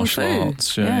over the Kung martial Fu.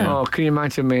 arts. Yeah. Oh, can you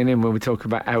imagine me and him when we talk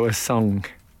about our song?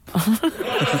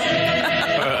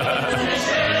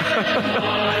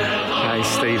 Hey,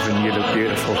 Stephen, you look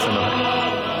beautiful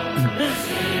tonight.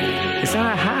 Is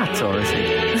that a hat or is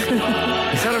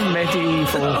that a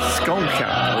medieval skull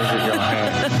cap or is it your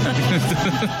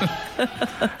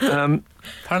hair?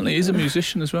 Apparently, he's a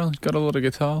musician as well. He's got a lot of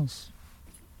guitars.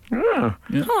 Oh,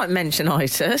 I might mention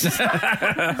Isis.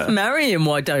 Marry him,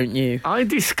 why don't you? I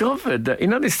discovered that,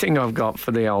 this thing I've got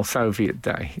for the old Soviet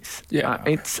days. Yeah.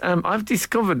 I've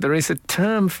discovered there is a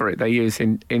term for it they use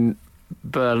in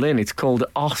Berlin. It's called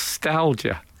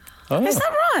ostalgia. Oh, Is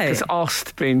that right? Because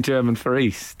Ost being German for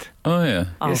East. oh yeah.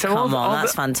 Oh, Yeah, so come all on, the-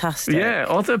 that's fantastic. Yeah,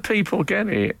 other people get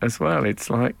it as well. It's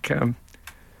like...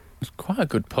 It's quite a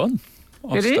good pun.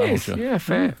 it is, Ostalgia. yeah,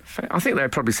 fair. I think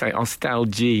they'd probably say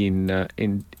Ostalgie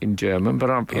in German, but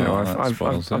I've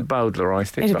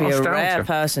bowdlerised it. It'd but be a Ostalgia. rare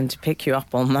person to pick you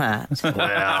up on that.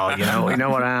 Well, we know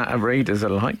what our readers are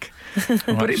like.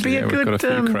 But it'd be a We've got a good...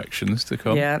 few corrections to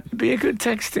come. Yeah. be a good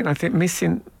texting, I think,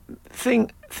 missing...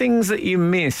 things that you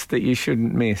miss that you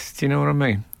shouldn't miss. Do you know what I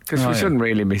mean? Because Oh, we yeah. shouldn't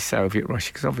really miss Soviet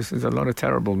Russia, because obviously there's a lot of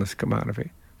terribleness come out of it.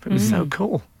 But it was so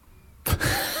cool.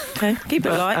 Okay, keep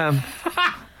it light.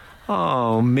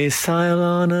 Oh, missile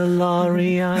on a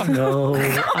lorry, I know,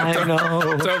 I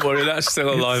know. Don't worry, that's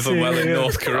still alive and well in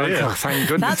North Korea. Oh, thank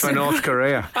goodness That's for a- North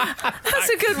Korea. That's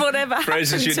a good one ever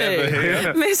Phrases you happened never to.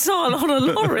 hear. Missile on a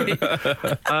lorry.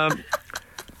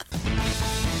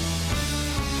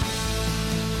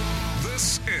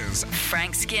 This is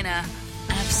Frank Skinner,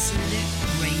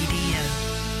 Absolute Radio.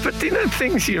 But do you know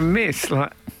things you miss?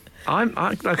 Like,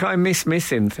 I miss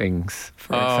missing things,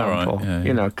 for Oh, right. example. Yeah,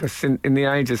 yeah. Because in the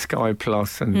age of Sky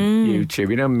Plus and YouTube,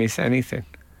 you don't miss anything.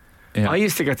 Yeah. I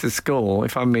used to go to school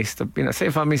if I missed, say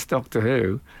if I missed Doctor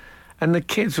Who, and the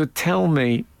kids would tell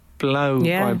me blow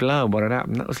Yeah. by blow what had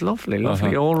happened. That was lovely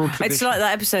oral tradition. It's like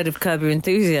that episode of Curb Your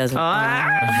Enthusiasm.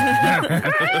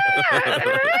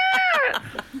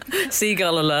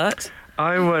 Seagull alert.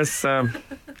 I was...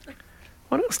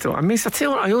 what else do I miss? I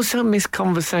tell you what, I also miss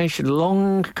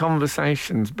long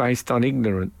conversations based on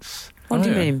ignorance. What do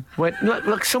you mean? When,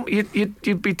 like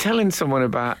you'd be telling someone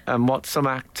about what some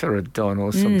actor had done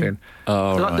or something.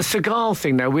 Oh, like the Seagal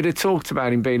thing now, we'd have talked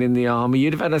about him being in the army.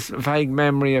 You'd have had a vague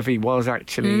memory if he was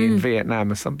actually in Vietnam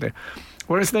or something.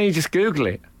 Whereas now you just Google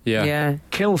it. Yeah.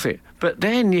 Kills it. But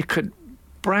then you could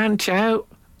branch out.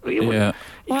 Yeah.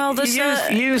 Well,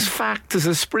 Use fact as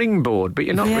a springboard, but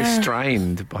you're not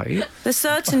restrained by it. the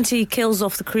certainty kills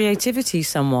off the creativity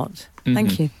somewhat.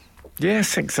 Thank you.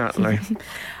 Yes, exactly.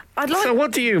 So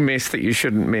what do you miss that you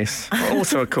shouldn't miss?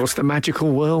 Also, of course, the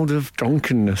magical world of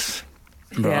drunkenness.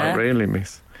 But I really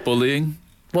miss. Bullying.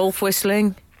 Wolf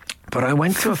whistling. But I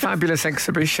went to a fabulous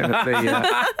exhibition at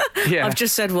the... I've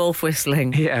just said wolf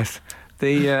whistling. Yes.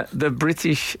 The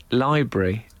British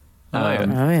Library.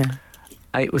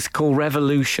 It was called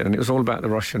Revolution, and it was all about the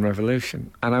Russian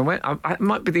Revolution. And I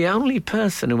might be the only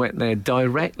person who went there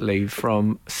directly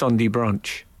from Sunday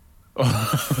Brunch.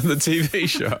 The TV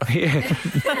show. Yeah.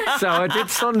 So I did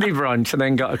Sunday Brunch and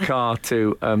then got a car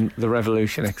to the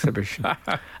Revolution exhibition.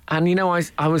 And I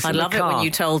was I in the love it car. when you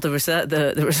told the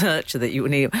researcher that you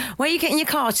knew. Where are you getting your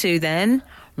car to then?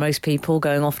 Most people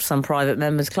going off to some private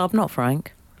members club, not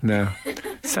Frank. No.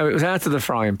 So it was out of the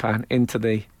frying pan into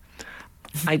the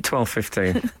 8, 12,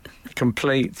 15.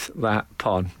 Complete that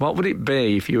pond. What would it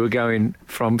be if you were going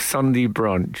from Sunday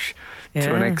Brunch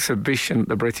to an exhibition at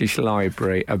the British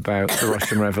Library about the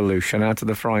Russian Revolution, out of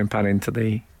the frying pan into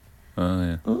the... Oh,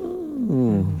 yeah.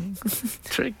 Ooh,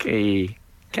 tricky.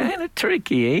 Kind of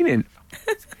tricky, ain't it?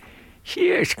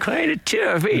 Yes, kind of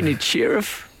tough, ain't it,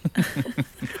 Sheriff?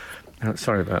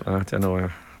 Sorry about that. I don't know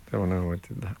why I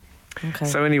did that. Okay.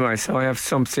 So anyway, I have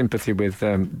some sympathy with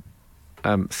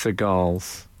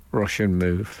Seagal's Russian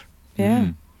move.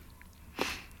 Yeah.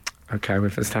 Okay,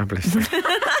 we've established it.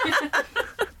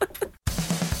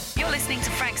 You're listening to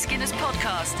Frank Skinner's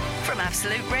podcast from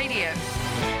Absolute Radio.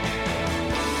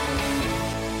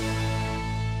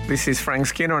 This is Frank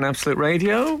Skinner on Absolute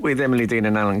Radio with Emily Dean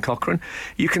and Alan Cochrane.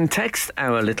 You can text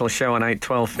our little show on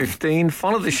 81215,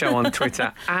 follow the show on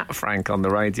Twitter at Frank on the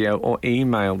Radio, or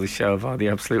email the show via the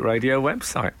Absolute Radio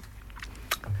website.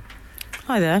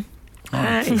 Hi there.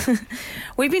 Hey.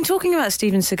 We've been talking about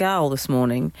Steven Seagal this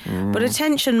morning, but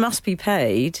attention must be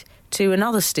paid to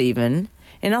another Steven.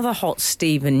 In other hot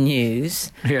Steven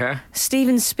news, Yeah.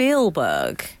 Steven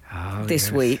Spielberg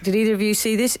this week. Did either of you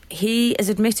see this? He has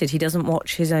admitted he doesn't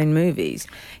watch his own movies.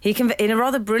 He in a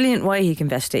rather brilliant way, he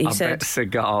confessed it. He said, bet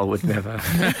Seagal would never...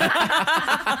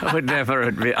 would never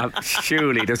admit...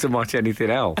 surely he doesn't watch anything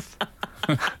else.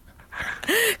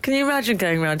 can you imagine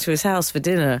going round to his house for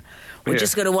dinner? We're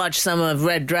just going to watch some of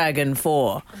Red Dragon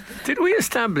 4. Did we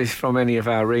establish from any of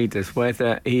our readers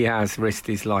whether he has risked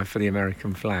his life for the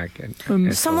American flag?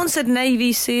 Someone said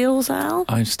Navy SEALs, Al?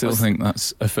 I still think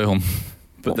that's a film.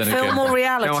 But then Film again, or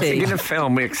reality? No, I think in a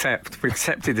film we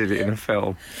accepted it in a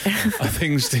film. I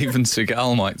think Steven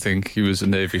Seagal might think he was a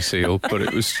Navy SEAL, but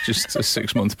it was just a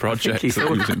 6-month project that he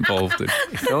was involved in.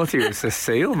 He thought he was a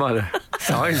seal by the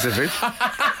size of it.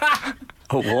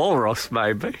 A walrus,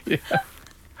 maybe. Yeah.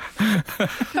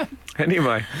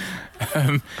 Anyway.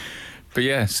 But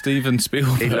yeah, Steven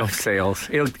Spielberg. He loves seals.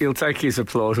 He'll take his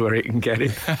applause where he can get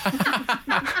it.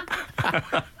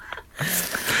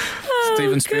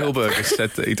 Steven Spielberg has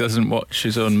said that he doesn't watch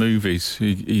his own movies.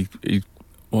 He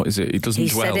what is it? He doesn't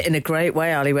dwell. He said it in a great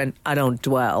way, Al. He went, I don't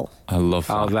dwell. I love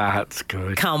that. Oh, that's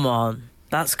good. Come on.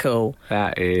 That's cool.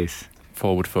 That is.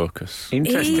 Forward focus.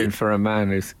 Interesting for a man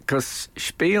who's... Because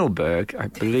Spielberg, I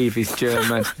believe, is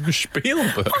German.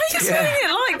 Spielberg? Why are you saying it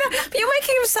like that? But you're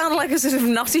making him sound like a sort of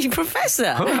nutty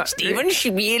professor. Oh, Steven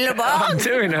Spielberg. I'm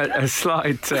doing a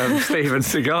slight Steven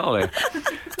Seagal here.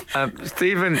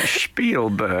 Steven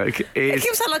Spielberg is... Make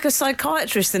him sound like a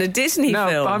psychiatrist in a Disney film.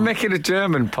 No, I'm making a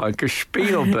German point because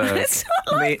Spielberg It's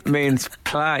not like- means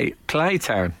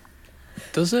Playtown.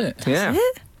 Does it? Yeah. Is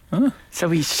it? So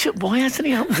he should... Why hasn't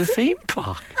he opened the theme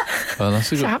park? Well,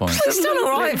 that's a good point. He's done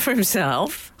all right for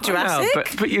himself. Jurassic. I know,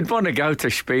 but you'd want to go to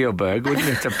Spielberg, wouldn't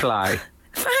you, to play?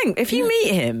 Frank, if you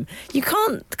meet him, you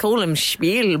can't call him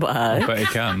Spielberg. But he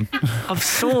can. I've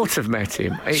sort of met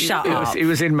him. Shut up. He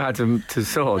was in Madame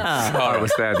Tussauds. I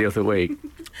was there the other week.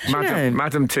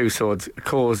 Madame Tussauds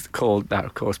called that,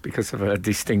 of course, because of her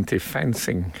distinctive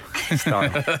fencing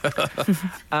style.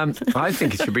 I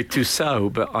think it should be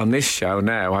Tussaud, but on this show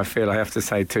now, I feel I have to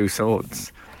say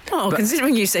Tussauds. Oh,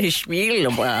 considering you say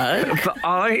Spielberg. But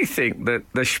I think that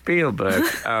the Spielberg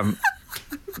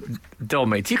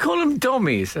dummy, do you call them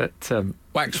dummies at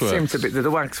Waxworks? Seems a bit the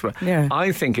Waxworks. Yeah.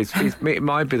 I think it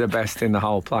might be the best in the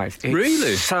whole place. It's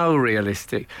Really? so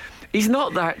realistic. He's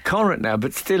not that current now,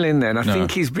 but still in there. And I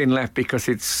think he's been left because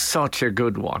it's such a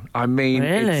good one. I mean,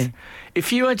 Really?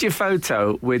 If you had your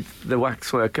photo with the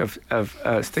waxwork of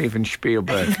Steven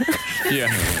Spielberg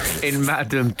in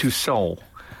Madame Tussauds,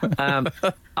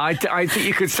 I think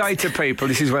you could say to people,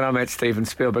 this is when I met Steven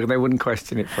Spielberg, and they wouldn't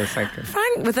question it for a second.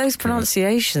 Frank, with those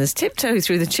pronunciations, tiptoe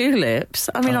through the tulips.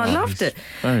 I mean, I loved it.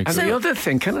 Very And the other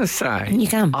thing, can I say? You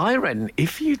can. I reckon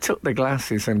if you took the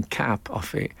glasses and cap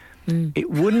off it, it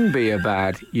wouldn't be a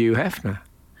bad Hugh Hefner.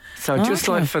 So just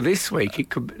like for this week, they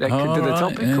could do the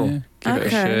topical. Give it a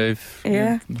shave.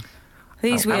 Yeah.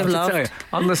 These we have to tell you, loved.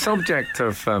 on the subject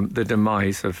of the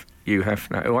demise of Hugh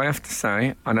Hefner, who I have to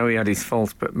say, I know he had his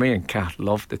faults, but me and Kat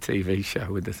loved the TV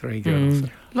show with the three girls.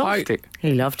 Loved it.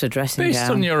 He loved a dressing Based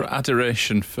gown. on your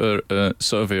adoration for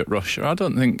Soviet Russia, I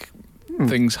don't think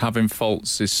things having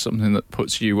faults is something that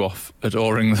puts you off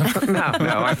adoring them. No,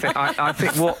 I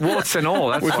think warts and all,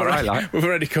 that's what I like. We've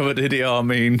already covered Idi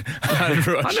Amin and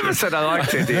Russia. I never said I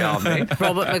liked Idi Amin.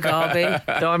 Robert Mugabe.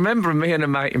 I remember me and a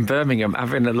mate in Birmingham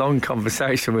having a long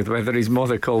conversation with whether his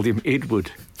mother called him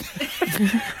Idwood.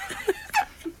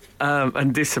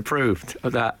 And disapproved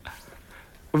of that.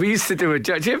 We used to do a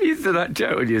joke. Do you ever used to do that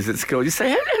joke when you was at school? You say,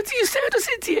 how does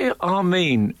Idi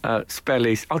Amin spell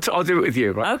his... I'll do it with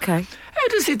you, right? Okay. How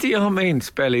does Idi Amin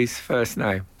spell his first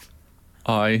name?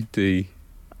 IDE.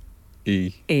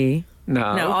 E.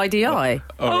 No, IDI.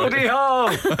 Heidi Ho!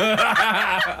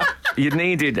 You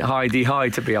needed Heidi High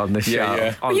to be on the show.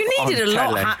 Yeah. Well, you needed a lot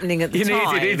telly. happening at the You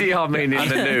time. needed Idi Amin in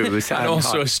the news. And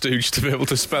also a stooge to be able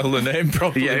to spell the name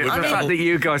properly. Yeah, the fact that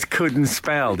you guys couldn't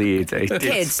spell the Idi did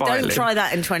Kids, spoil don't it. try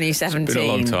that in 2017. It's been a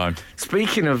long time.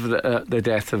 Speaking of the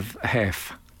death of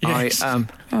Hef, Yes.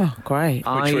 Oh, great.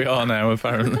 Which we are now,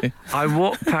 apparently. I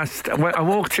walked past. When I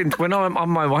walked in when I'm on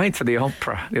my way to the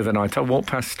opera the other night. I walked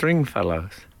past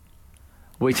Stringfellows,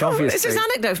 which obviously This is an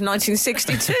anecdote from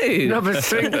 1962. no, but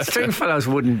Stringfellows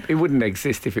wouldn't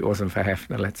exist if it wasn't for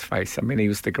Hefner. Let's face it. I mean, he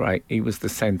was the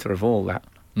centre of all that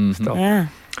stuff. Yeah.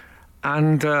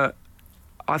 And I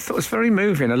thought it was very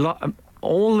moving.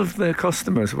 All of the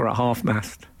customers were at half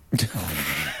mast.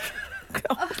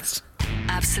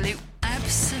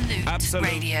 Absolute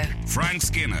Radio. Frank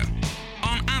Skinner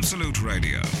on Absolute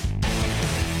Radio.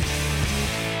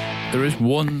 There is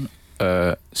one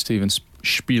Steven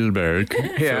Spielberg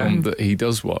film that he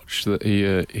does watch that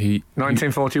he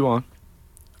 1941.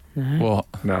 what?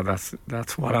 No,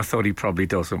 that's what I thought he probably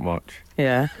doesn't watch.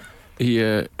 Yeah.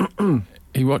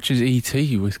 He watches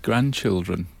E.T. with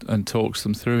grandchildren and talks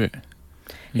them through it.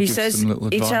 He gives says, them little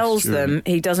he advice tells during them it.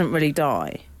 he doesn't really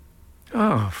die.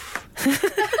 Oh.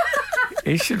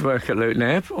 He should work at Luton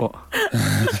Airport.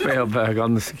 Spielberg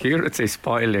on the security,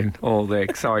 spoiling all the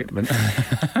excitement. I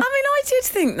mean, I did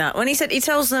think that. When he said, he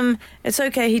tells them it's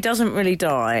okay, he doesn't really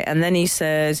die. And then he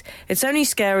says, it's only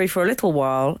scary for a little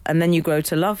while, and then you grow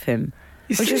to love him.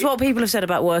 Which is what people have said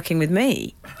about working with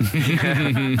me.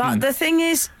 But the thing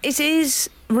is, it is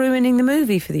ruining the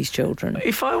movie for these children.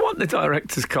 If I want the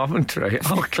director's commentary,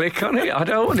 I'll click on it. I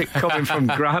don't want it coming from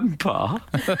Grandpa.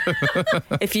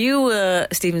 If you were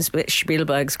Steven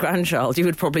Spielberg's grandchild, you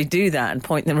would probably do that and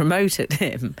point the remote at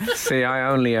him. See, I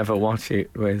only ever watch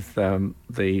it with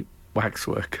the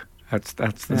waxwork. That's the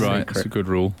Right, secret. that's a good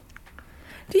rule.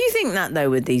 Do you think that, though,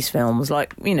 with these films?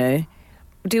 Like, you know,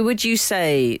 would you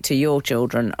say to your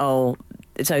children, oh,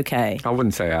 it's okay? I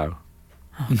wouldn't say oh.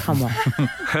 Oh, come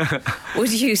on.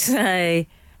 Would you say,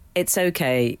 it's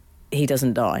okay, he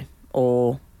doesn't die?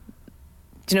 Or,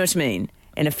 do you know what I mean?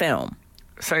 In a film.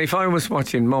 So if I was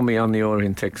watching Mummy on the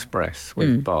Orient Express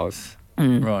with Boz,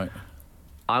 Right.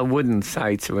 I wouldn't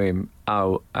say to him,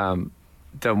 oh,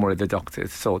 don't worry, the doctor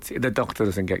sorts it. The doctor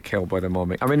doesn't get killed by the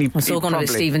mummy. I mean, It's all gone with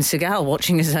Steven Seagal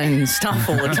watching his own stuff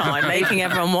all the time, making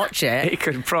everyone watch it. He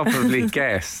could probably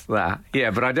guess that.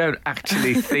 Yeah, but I don't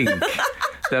actually think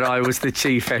that I was the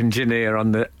chief engineer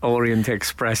on the Orient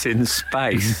Express in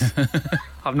space.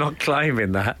 I'm not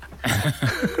claiming that.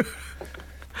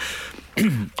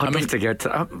 I'd love to get to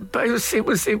that. But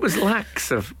it was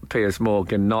lax of Piers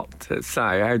Morgan not to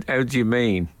say, how do you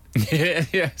mean Yeah,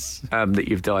 yes. that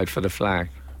you've died for the flag?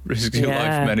 Risked your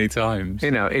life many times.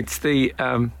 You know, it's the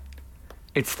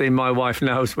my wife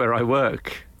knows where I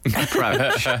work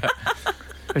approach.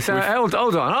 So hold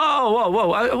on. Oh,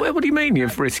 whoa. What do you mean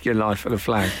you've risked your life for the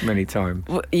flag many times?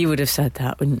 Well, you would have said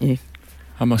that, wouldn't you?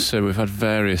 I must say we've had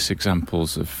various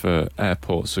examples of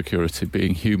airport security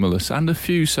being humorless and a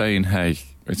few saying, hey,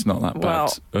 It's not that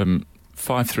Well- bad.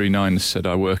 539 said,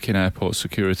 I work in airport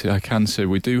security. I can say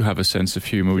we do have a sense of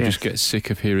humour. We Yes. just get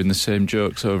sick of hearing the same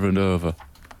jokes over and over.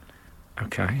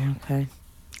 Okay. Okay.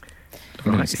 I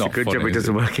mean, It's a not good funny, job he is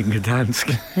doesn't it? work in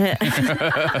Gdansk.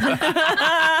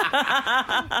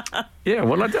 Yeah,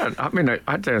 well,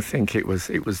 I don't think it was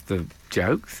the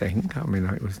joke thing. I mean,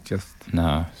 it was just...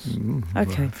 No.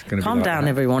 Okay. it's gonna be Calm like down, that.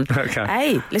 everyone. Okay.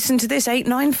 Hey, listen to this,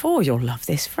 894. You'll love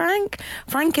this, Frank.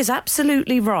 Frank is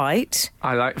absolutely right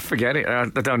Forget it. I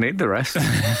don't need the rest.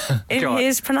 in Go on.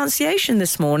 his pronunciation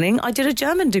this morning. I did a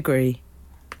German degree.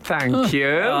 Thank you.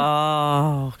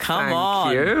 Oh, come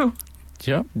on. Thank you.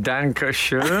 Yep.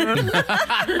 Dankeschön.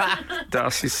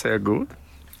 Das ist sehr gut.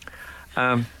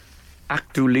 Ach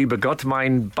du lieber Gott,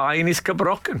 mein Bein ist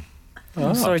gebrochen.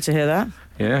 I'm sorry to hear that.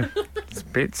 Yeah,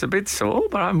 it's a bit sore,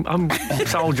 but I'm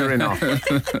soldiering on.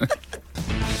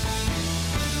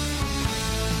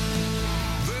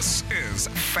 This is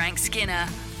Frank Skinner,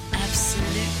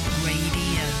 Absolute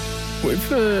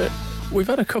Radio. We've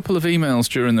had a couple of emails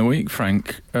during the week,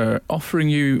 Frank, offering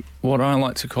you what I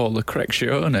like to call the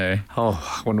correzione. Oh,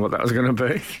 I wonder what that was going to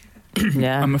be.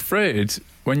 Yeah. I'm afraid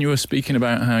when you were speaking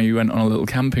about how you went on a little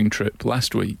camping trip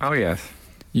last week, Oh, yes.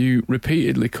 you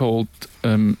repeatedly called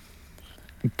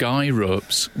guide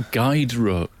ropes.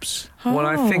 Well,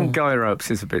 I Oh. think guy ropes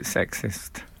is a bit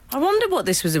sexist. I wonder what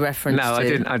this was a reference No,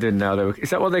 to. I didn't know they were.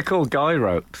 Is that what they call guy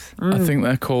ropes? I think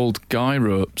they're called guy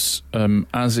ropes,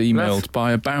 as emailed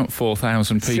by about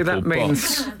 4,000 people. See, that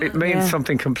means it means Yeah.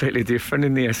 something completely different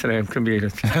in the S&M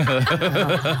community.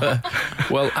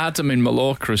 Well, Adam in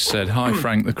Mallorca has said, Hi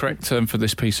Frank, the correct term for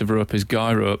this piece of rope is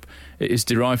guy rope. It is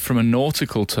derived from a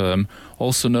nautical term,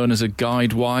 also known as a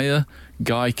guide wire,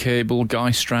 guy cable,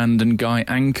 guy strand and guy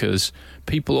anchors.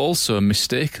 People also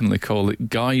mistakenly call it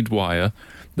guide wire.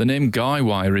 The name guy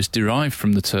wire is derived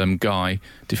from the term guy,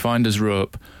 defined as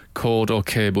rope, cord or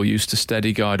cable used to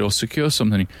steady, guide or secure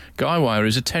something. Guy wire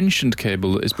is a tensioned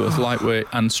cable that is both lightweight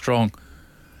and strong.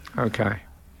 Okay.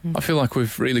 I feel like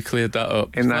we've really cleared that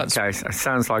up. In that case, it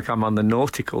sounds like I'm on the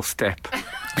nautical step.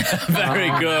 Very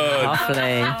good.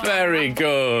 Lovely. Very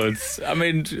good. I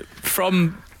mean,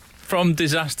 from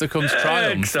disaster comes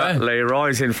triumph. Exactly,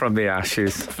 rising from the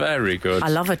ashes. Very good. I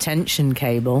love a tension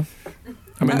cable.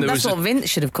 I mean, That's what Vince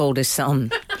should have called his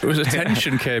son. there was a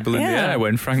tension cable in the Yeah. air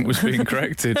when Frank was being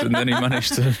corrected, and then he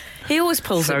managed to... He always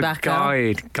pulls So it back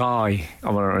out. guy.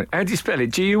 How do you spell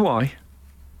it? G-U-Y?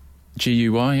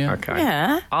 G-U-Y, yeah. Okay.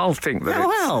 Yeah. I'll think that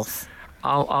How it's... else?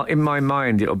 I'll, in my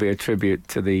mind, it'll be a tribute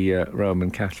to the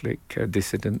Roman Catholic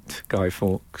dissident Guy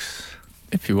Fawkes.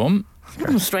 If you want.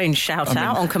 Strange shout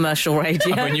out on commercial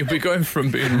radio. I mean, you'll be going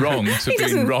from being wrong to being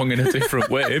doesn't- wrong in a different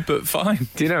way, but fine.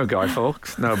 Do you know Guy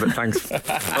Fawkes? No, but thanks.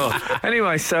 Oh.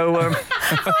 Anyway, so Oh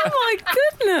my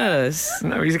goodness.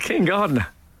 no, he's a king gardener.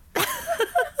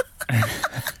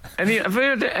 Have you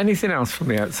heard anything else from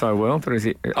the outside world, or is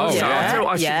it? Oh,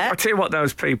 yeah, I'll tell you what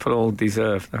those people all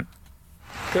deserve. No?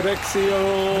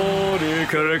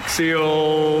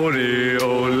 Correzione,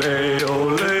 ole,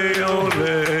 ole,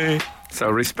 ole. So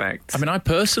respect. I mean, I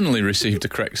personally received a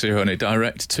correzione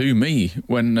direct to me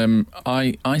when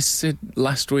I said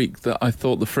last week that I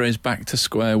thought the phrase back to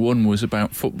square one was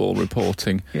about football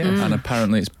reporting, and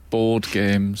apparently it's board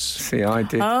games. See, I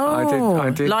did. Oh, I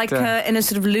did. like in a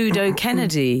sort of Ludo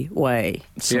Kennedy way.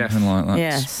 Something like that.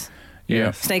 Yes.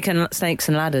 Yeah. Snakes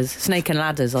and ladders. Snake and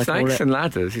ladders, I call Snakes it. and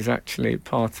Ladders is actually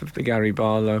part of the Gary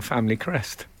Barlow family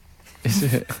crest. Is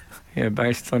it? Yeah,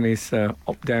 based on his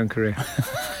up-down career.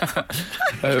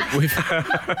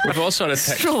 We've also had a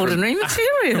text Extraordinary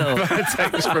material.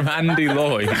 from Andy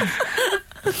Lloyd.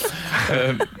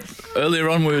 Earlier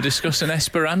on, we were discussing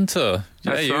Esperanto.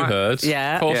 That's you right. heard.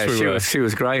 Yeah. Of course Yeah, we were. she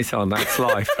was great on That's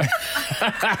Life.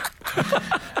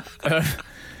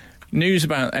 News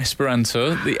about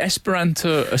Esperanto. The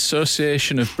Esperanto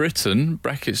Association of Britain,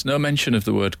 brackets, no mention of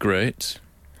the word great.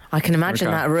 I can imagine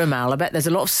Okay. that room, Al. I bet there's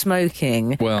a lot of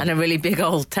smoking Well- and a really big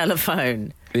old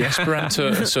telephone. The Esperanto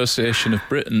Association of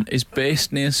Britain is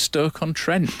based near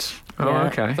Stoke-on-Trent. Oh, Yeah.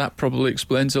 okay. That probably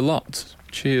explains a lot.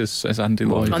 Cheers, says Andy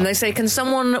Lloyd. And they say, can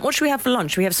someone... What should we have for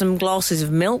lunch? We have some glasses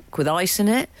of milk with ice in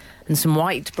it and some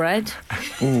white bread.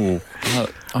 Ooh,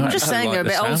 I'm just saying they're a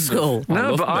bit old school.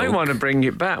 No, but I want want to bring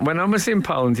it back. When I was in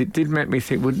Poland, it did make me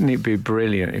think, wouldn't it be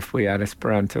brilliant if we had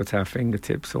Esperanto at our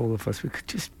fingertips, all of us? We could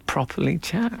just properly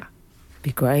chat.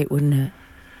 Be great, wouldn't it?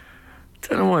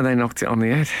 Don't know why they knocked it on the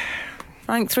head.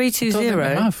 Frank, Don't think they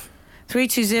 320. have.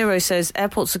 320 says,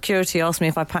 airport security asked me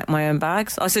if I packed my own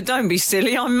bags. I said, don't be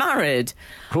silly, I'm married.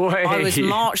 Wait. I was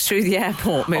marched through the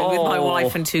airport with my Oh.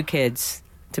 wife and 2 kids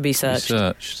to be searched.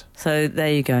 Searched. So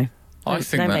there you go.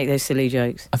 Don't make those silly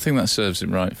jokes. I think that serves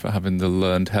him right for having the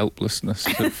learned helplessness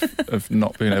of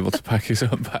not being able to pack his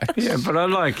own bags. Yeah, but I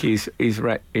like his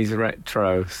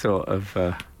retro sort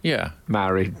of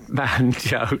married man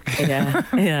joke.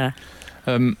 Yeah.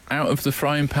 Out of the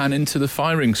frying pan into the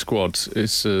firing squad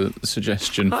is a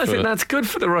suggestion. I think that's good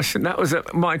for the Russian. That was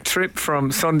my trip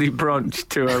from Sunday brunch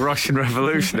to a Russian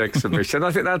Revolution exhibition.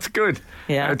 I think that's good.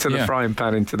 Yeah. Out of the frying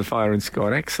pan into the firing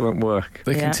squad. Excellent work.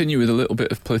 They continue with a little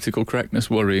bit of political correctness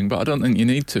worrying, but I don't think you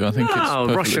need to. I think it's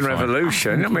Russian fine.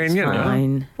 Revolution. I mean, you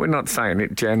fine. know, we're not saying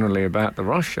it generally about the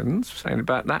Russians. We're saying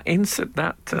about that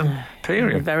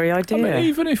period. The very idea. I mean,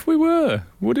 even if we were,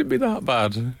 would it be that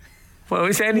bad? Well,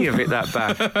 is any of it that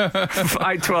bad?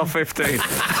 8, 12, 15.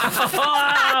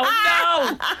 Oh,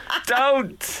 no!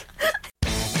 Don't!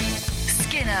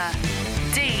 Skinner,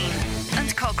 Dean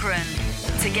and Cochrane.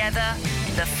 Together,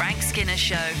 The Frank Skinner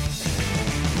Show.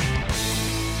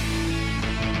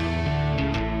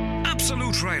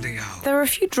 Absolute Radio. There are a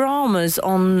few dramas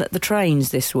on the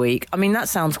trains this week. I mean, that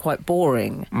sounds quite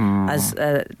boring as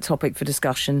a topic for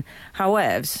discussion.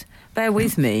 However, bear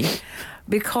with me,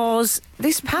 because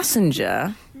this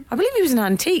passenger, I believe he was an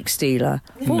antiques dealer,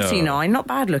 49, not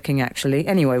bad looking actually.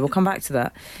 Anyway, we'll come back to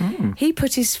that. He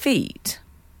put his feet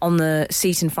on the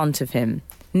seat in front of him.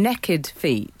 Naked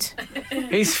feet.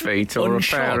 His feet or a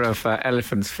pair of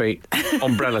elephant's feet,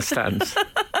 umbrella stands.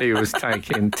 He was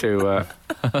taken to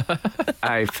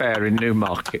a fair in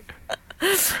Newmarket.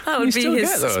 That would be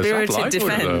his spirited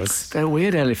defence. They're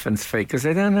weird elephant's feet because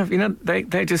they don't have,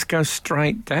 they just go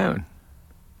straight down.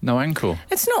 No ankle.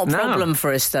 It's not a problem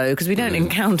for us though, because we don't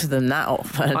encounter them that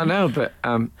often. I know, but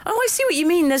oh, I see what you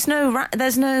mean. There's no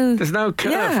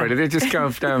curve really. They just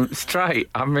go down straight.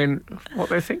 I mean, what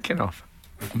they're thinking of.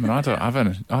 I mean, I don't have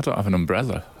an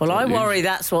umbrella. Well, I worry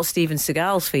that's what Steven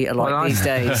Seagal's feet are like these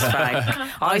days, Frank.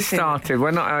 I started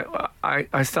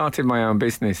my own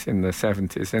business in the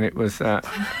 70s, and it was of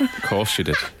course you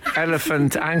did.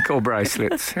 Elephant ankle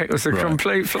bracelets. It was a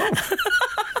complete flop.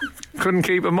 Couldn't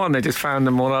keep them on. They just found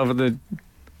them all over the.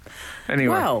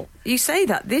 Anyway. Well, you say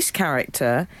that this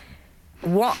character,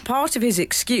 what part of his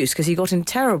excuse, because he got in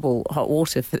terrible hot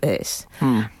water for this.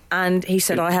 And he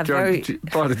said, I have by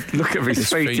the look of his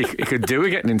feet, he could do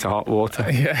with getting into hot water.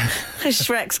 Yeah.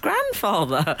 Shrek's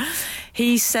grandfather.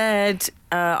 He said,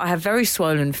 I have very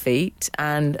swollen feet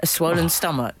and a swollen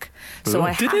stomach. So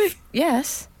Did he?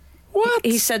 Yes. What?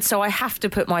 He said, so I have to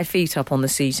put my feet up on the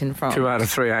seat in front. 2 out of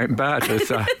 3 ain't bad,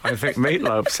 as I think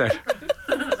Meatloaf said.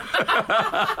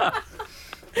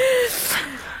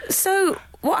 So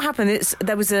what happened is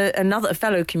there was another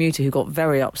fellow commuter who got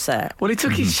very upset. Well, he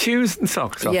took his shoes and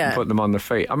socks off and put them on the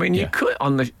feet. I mean, you could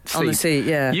on the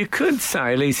seat. You could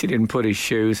say at least he didn't put his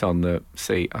shoes on the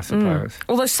seat, I suppose.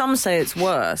 Although some say it's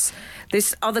worse.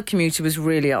 This other commuter was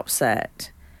really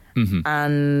upset.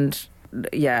 And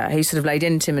he sort of laid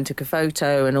into him and took a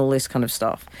photo and all this kind of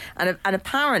stuff. And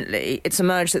apparently it's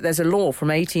emerged that there's a law from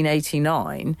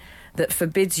 1889 that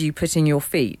forbids you putting your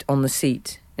feet on the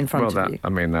seat in front of you. I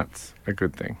mean, that's a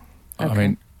good thing. Okay. I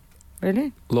mean,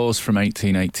 really? Laws from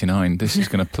 1889. This is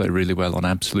going to play really well on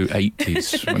Absolute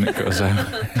 80s when it goes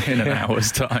out in an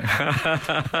hour's time.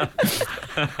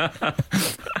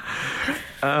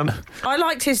 I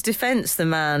liked his defence, the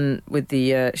man with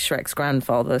the Shrek's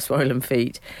grandfather, swollen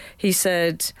feet. He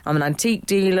said, I'm an antique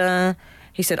dealer.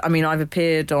 He said, I mean, I've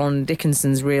appeared on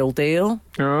Dickinson's Real Deal.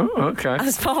 Oh, okay.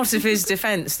 As part of his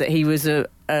defence that he was a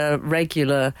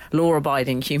regular,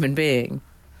 law-abiding human being.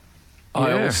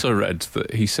 I also read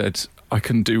that he said, I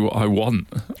can do what I want.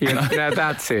 Yeah,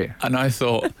 that's it. And I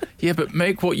thought, but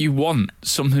make what you want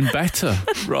something better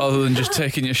rather than just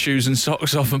taking your shoes and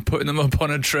socks off and putting them up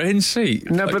on a train seat.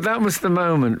 No, but that was the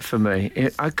moment for me.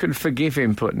 I could forgive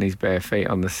him putting his bare feet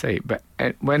on the seat, but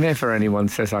whenever anyone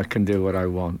says I can do what I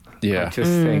want, I just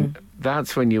think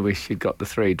that's when you wish you'd got the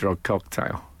 3-drug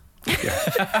cocktail. Yeah.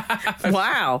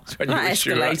 Wow, that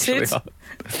escalated.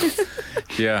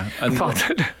 And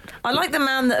I like the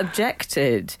man that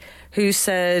objected, who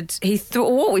said he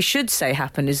thought what we should say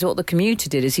happened is what the commuter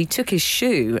did is he took his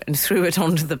shoe and threw it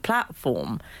onto the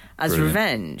platform as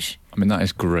revenge. I mean, that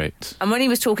is great. And when he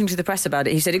was talking to the press about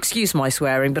it, he said, excuse my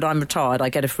swearing, but I'm retired, I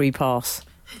get a free pass.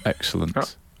 Excellent.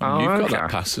 You've got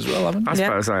that pass as well, haven't you? I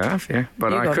suppose I have, yeah.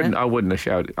 But I wouldn't have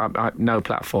showed it. No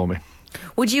platforming.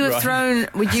 Would you have thrown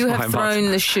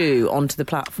the shoe onto the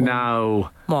platform? No.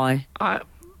 Why?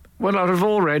 Well, I'd have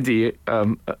already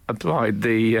applied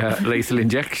the lethal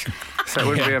injection, so it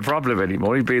wouldn't be a problem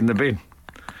anymore. He'd be in the bin.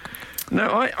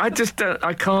 No, I just don't.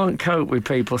 I can't cope with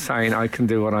people saying I can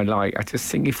do what I like. I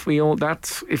just think if we all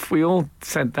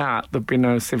said that, there'd be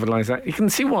no civilization. You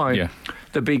can see why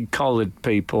the big collared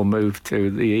people moved to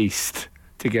the east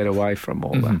to get away from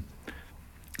all that.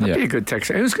 That'd be a good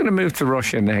text. Who's going to move to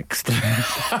Russia next?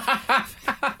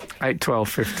 8, 12,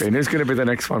 15. Who's going to be the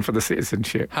next one for the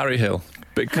citizenship? Harry Hill.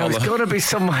 Big No, collar. it's got to be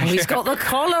someone. He's got the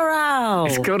collar out.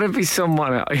 It's got to be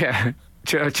someone. Yeah,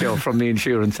 Churchill from the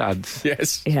insurance ads.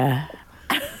 Yes. Yeah.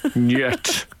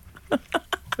 Yet.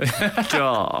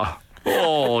 Duh.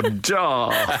 Oh,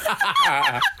 duh.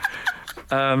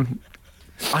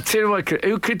 I'll tell you what,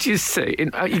 who could you see?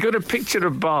 You got a picture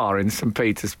of a bar in St.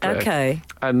 Petersburg. Okay.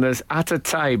 And there's at a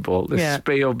table, there's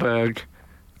Spielberg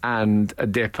and a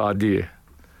Depardieu.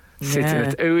 Sitting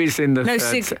at, who is in the third?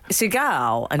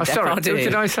 Seagal and sorry, Depardieu. who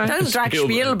did I say? Don't drag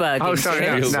Spielberg Oh, into sorry,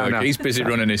 it. no. He's busy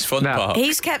running his fun park.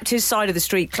 He's kept his side of the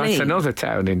street clean. That's another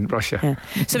town in Russia.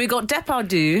 Yeah. So we got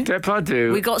Depardieu.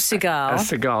 Depardieu. We got Seagal.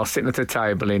 Seagal sitting at a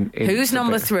table in Who's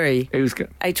number 3? Who's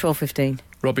 8, 12, 15.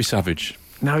 Robbie Savage.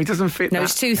 No, he doesn't fit. No, that.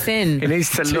 he's too thin. He needs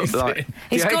to look like.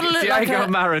 He's got to look like Diego a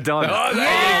Maradona. Oh, there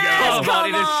Yes, you go. But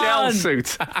in a come shell on.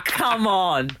 suit. Come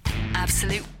on.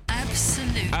 Absolute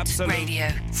Radio.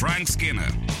 Frank Skinner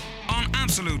on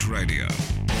Absolute Radio.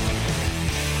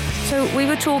 So we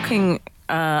were talking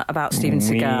about Steven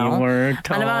Seagal. We were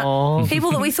and about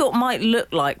people that we thought might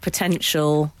look like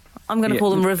potential, I'm going to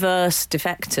call them reverse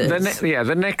defectors.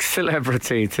 The next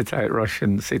celebrity to take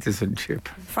Russian citizenship.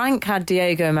 Frank had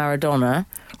Diego Maradona,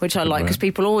 which I like because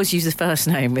people always use the first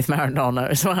name with Maradona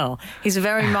as well. He's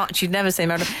very much, you'd never say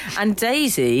Maradona. And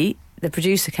Daisy, the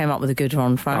producer, came up with a good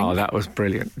one, Frank. Oh, that was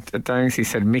brilliant. Daisy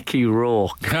said Mickey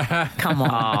Rourke. Come on.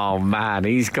 Oh man,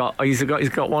 he's got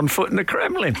 1 foot in the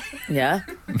Kremlin. Yeah.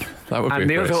 That would be And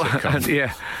the a other great one,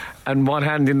 sitcom. and one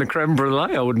hand in the creme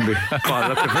brulee. I wouldn't be quite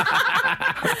looking for.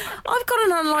 I've got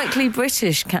an unlikely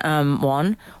British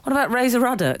one. What about Razor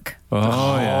Ruddock?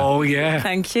 Oh, yeah. Oh yeah.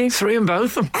 Thank you. 3 in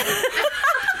both of them.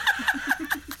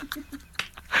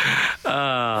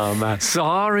 Oh man,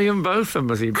 sorry in both of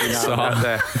them as he been out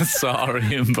there.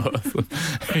 Sorry in both of them.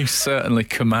 He certainly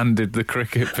commanded the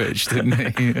cricket pitch, didn't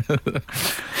he?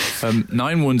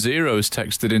 910's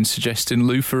texted in suggesting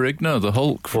Lou Ferrigno, the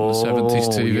Hulk from the 70s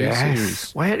TV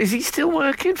series. Where is he still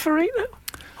working for Reno?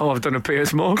 Oh, I've done a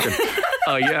Piers Morgan.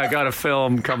 Oh yeah, I got a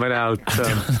film coming out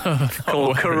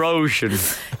called Corrosion,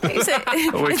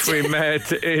 which we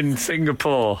made in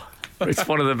Singapore. It's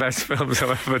one of the best films I've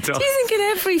ever done. Do you think in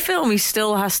every film he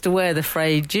still has to wear the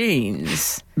frayed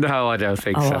jeans? No, I don't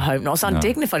think Oh, so. I hope not. It's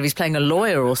undignified if he's playing a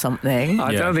lawyer or something.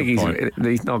 I don't think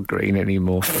he's not green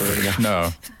anymore. For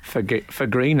No. For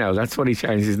Greeno, that's what he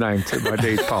changed his name to, my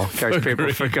deed, Paul, in case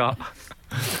people forgot.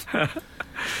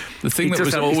 The thing that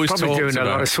was always he's probably talked doing a lot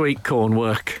about, of sweet corn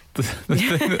work. the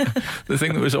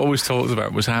thing that was always talked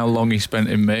about was how long he spent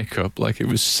in makeup. Like it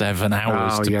was 7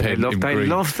 hours to they paint him love green.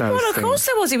 those Well, of things. course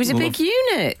there was. He was a big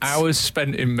unit. Hours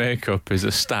spent in makeup is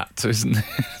a stat, isn't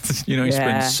it? You know, he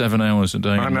Yeah. spends 7 hours a day.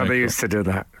 I in know they makeup. used to do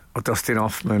that. Or Dustin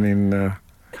Hoffman in...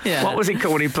 Yeah. What was he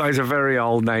called when he plays a very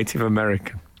old Native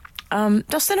American?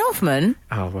 Dustin Hoffman?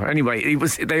 Oh, well, anyway,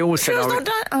 they always said He was not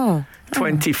done.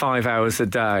 25 hours a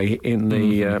day in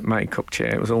the makeup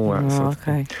chair. It was all that Oh, sort of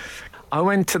okay. thing. I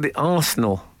went to the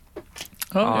Arsenal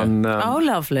Oh, Oh,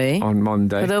 lovely. on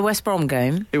Monday. For the West Brom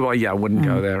game? Well, yeah, I wouldn't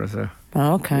go there as a...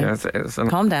 Oh, okay. Yeah, it's an,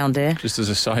 Calm down, dear. just as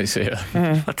a sightseer.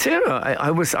 I tell you,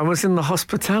 I was in the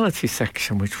hospitality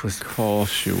section, which was Of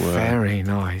course you were. very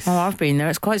nice. Oh, I've been there.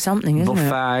 It's quite something, isn't it?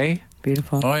 Buffet.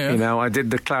 Beautiful. Oh, yeah. You know, I did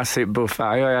the classic buffet.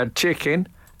 I had chicken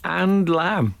and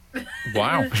lamb.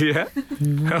 Wow. Yeah.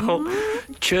 Oh,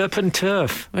 chirp and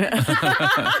turf.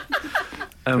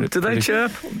 Do they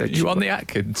chirp? You on the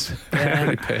Atkins?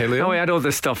 Very paleo. Oh, we had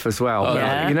other stuff as well. Oh,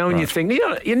 yeah. You know, when you think,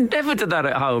 you never did that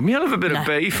at home. You'll have a bit of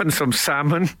beef and some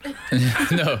salmon.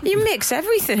 No. You mix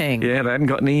everything. Yeah, they hadn't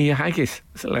got any haggis.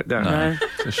 It's a letdown. No.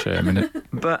 It's a shame, isn't it?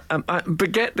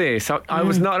 But get this, I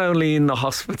was not only in the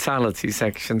hospitality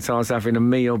section, so I was having a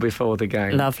meal before the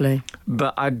game. Lovely.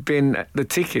 But the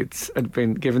tickets had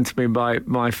been given to me by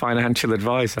my financial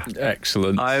advisor.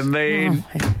 Excellent. I mean,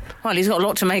 Well, he's got a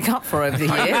lot to make up for over the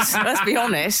years. Let's be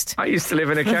honest. I used to live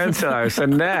in a council house,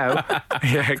 and now,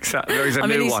 yeah, exactly. There is a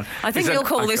new one. I think It's you'll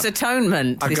call this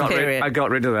atonement, this period. I got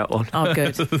rid of that one. Oh,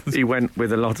 good. He went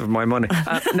with a lot of my money.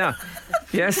 No,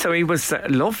 yeah. So he was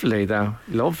lovely, though.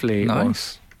 Lovely. it was.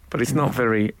 Nice. But it's not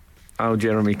very. Oh,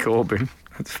 Jeremy Corbyn.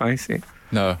 Let's face it.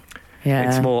 No. Yeah.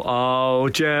 It's more, oh,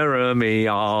 Jeremy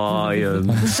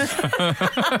Irons.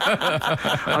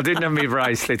 I didn't have my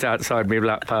bracelet outside my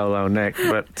black polo neck,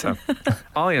 but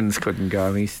Irons couldn't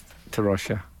go. He's to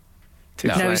Russia.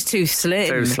 No, he's too slim.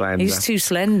 Too slender. He's too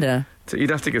slender. So you'd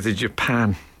have to go to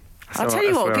Japan. I'll tell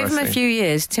you what, give him a few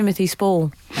years, Timothy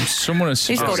Spall. Someone has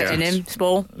He's got it in him,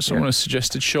 Spall. Someone has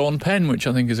suggested Sean Penn, which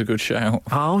I think is a good shout.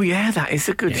 Oh, yeah, that is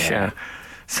a good shout.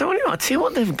 So anyway, I'll tell you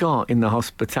what they've got in the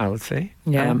hospitality.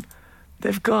 Yeah.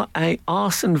 They've got a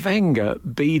Arsene Wenger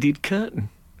beaded curtain.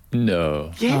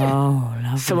 No. Yeah. Oh,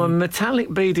 lovely. So a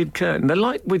metallic beaded curtain, the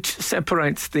light which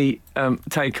separates the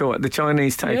takeaway, the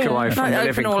Chinese takeaway from Like the open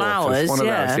living all quarters. hours, One of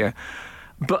yeah. those, yeah.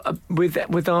 But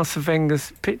with Arsene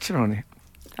Wenger's picture on it.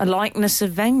 A likeness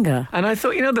of Wenger. And I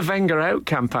thought, the Wenger out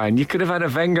campaign, you could have had a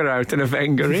Wenger out and a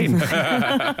Wenger in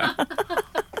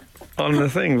on the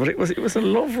thing. But it was a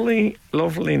lovely,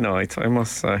 lovely night, I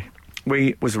must say.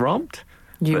 We was robbed.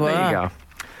 You but were. There you go.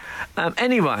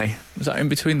 Anyway. Was that in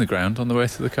between the ground on the way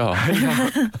to the car?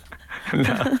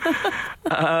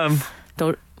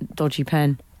 No. Dodgy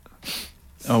pen.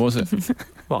 Oh, was it?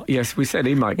 Well, yes, we said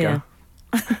he might Yeah. go.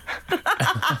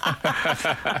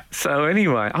 So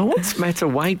anyway, I once met a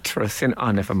waitress in...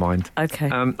 Oh, never mind. Okay.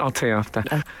 I'll tell you after.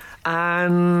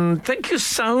 And thank you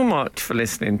so much for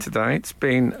listening today. It's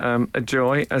been a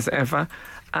joy as ever.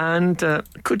 And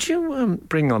could you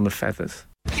bring on the feathers?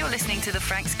 You're listening to the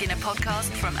Frank Skinner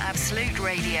podcast from Absolute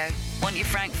Radio. Want your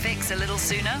Frank fix a little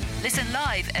sooner? Listen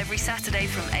live every Saturday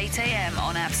from 8 a.m.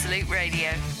 on Absolute Radio.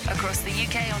 Across the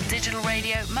UK on digital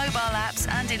radio, mobile apps,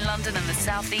 and in London and the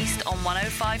South East on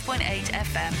 105.8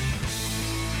 FM.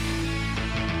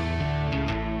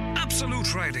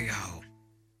 Absolute Radio.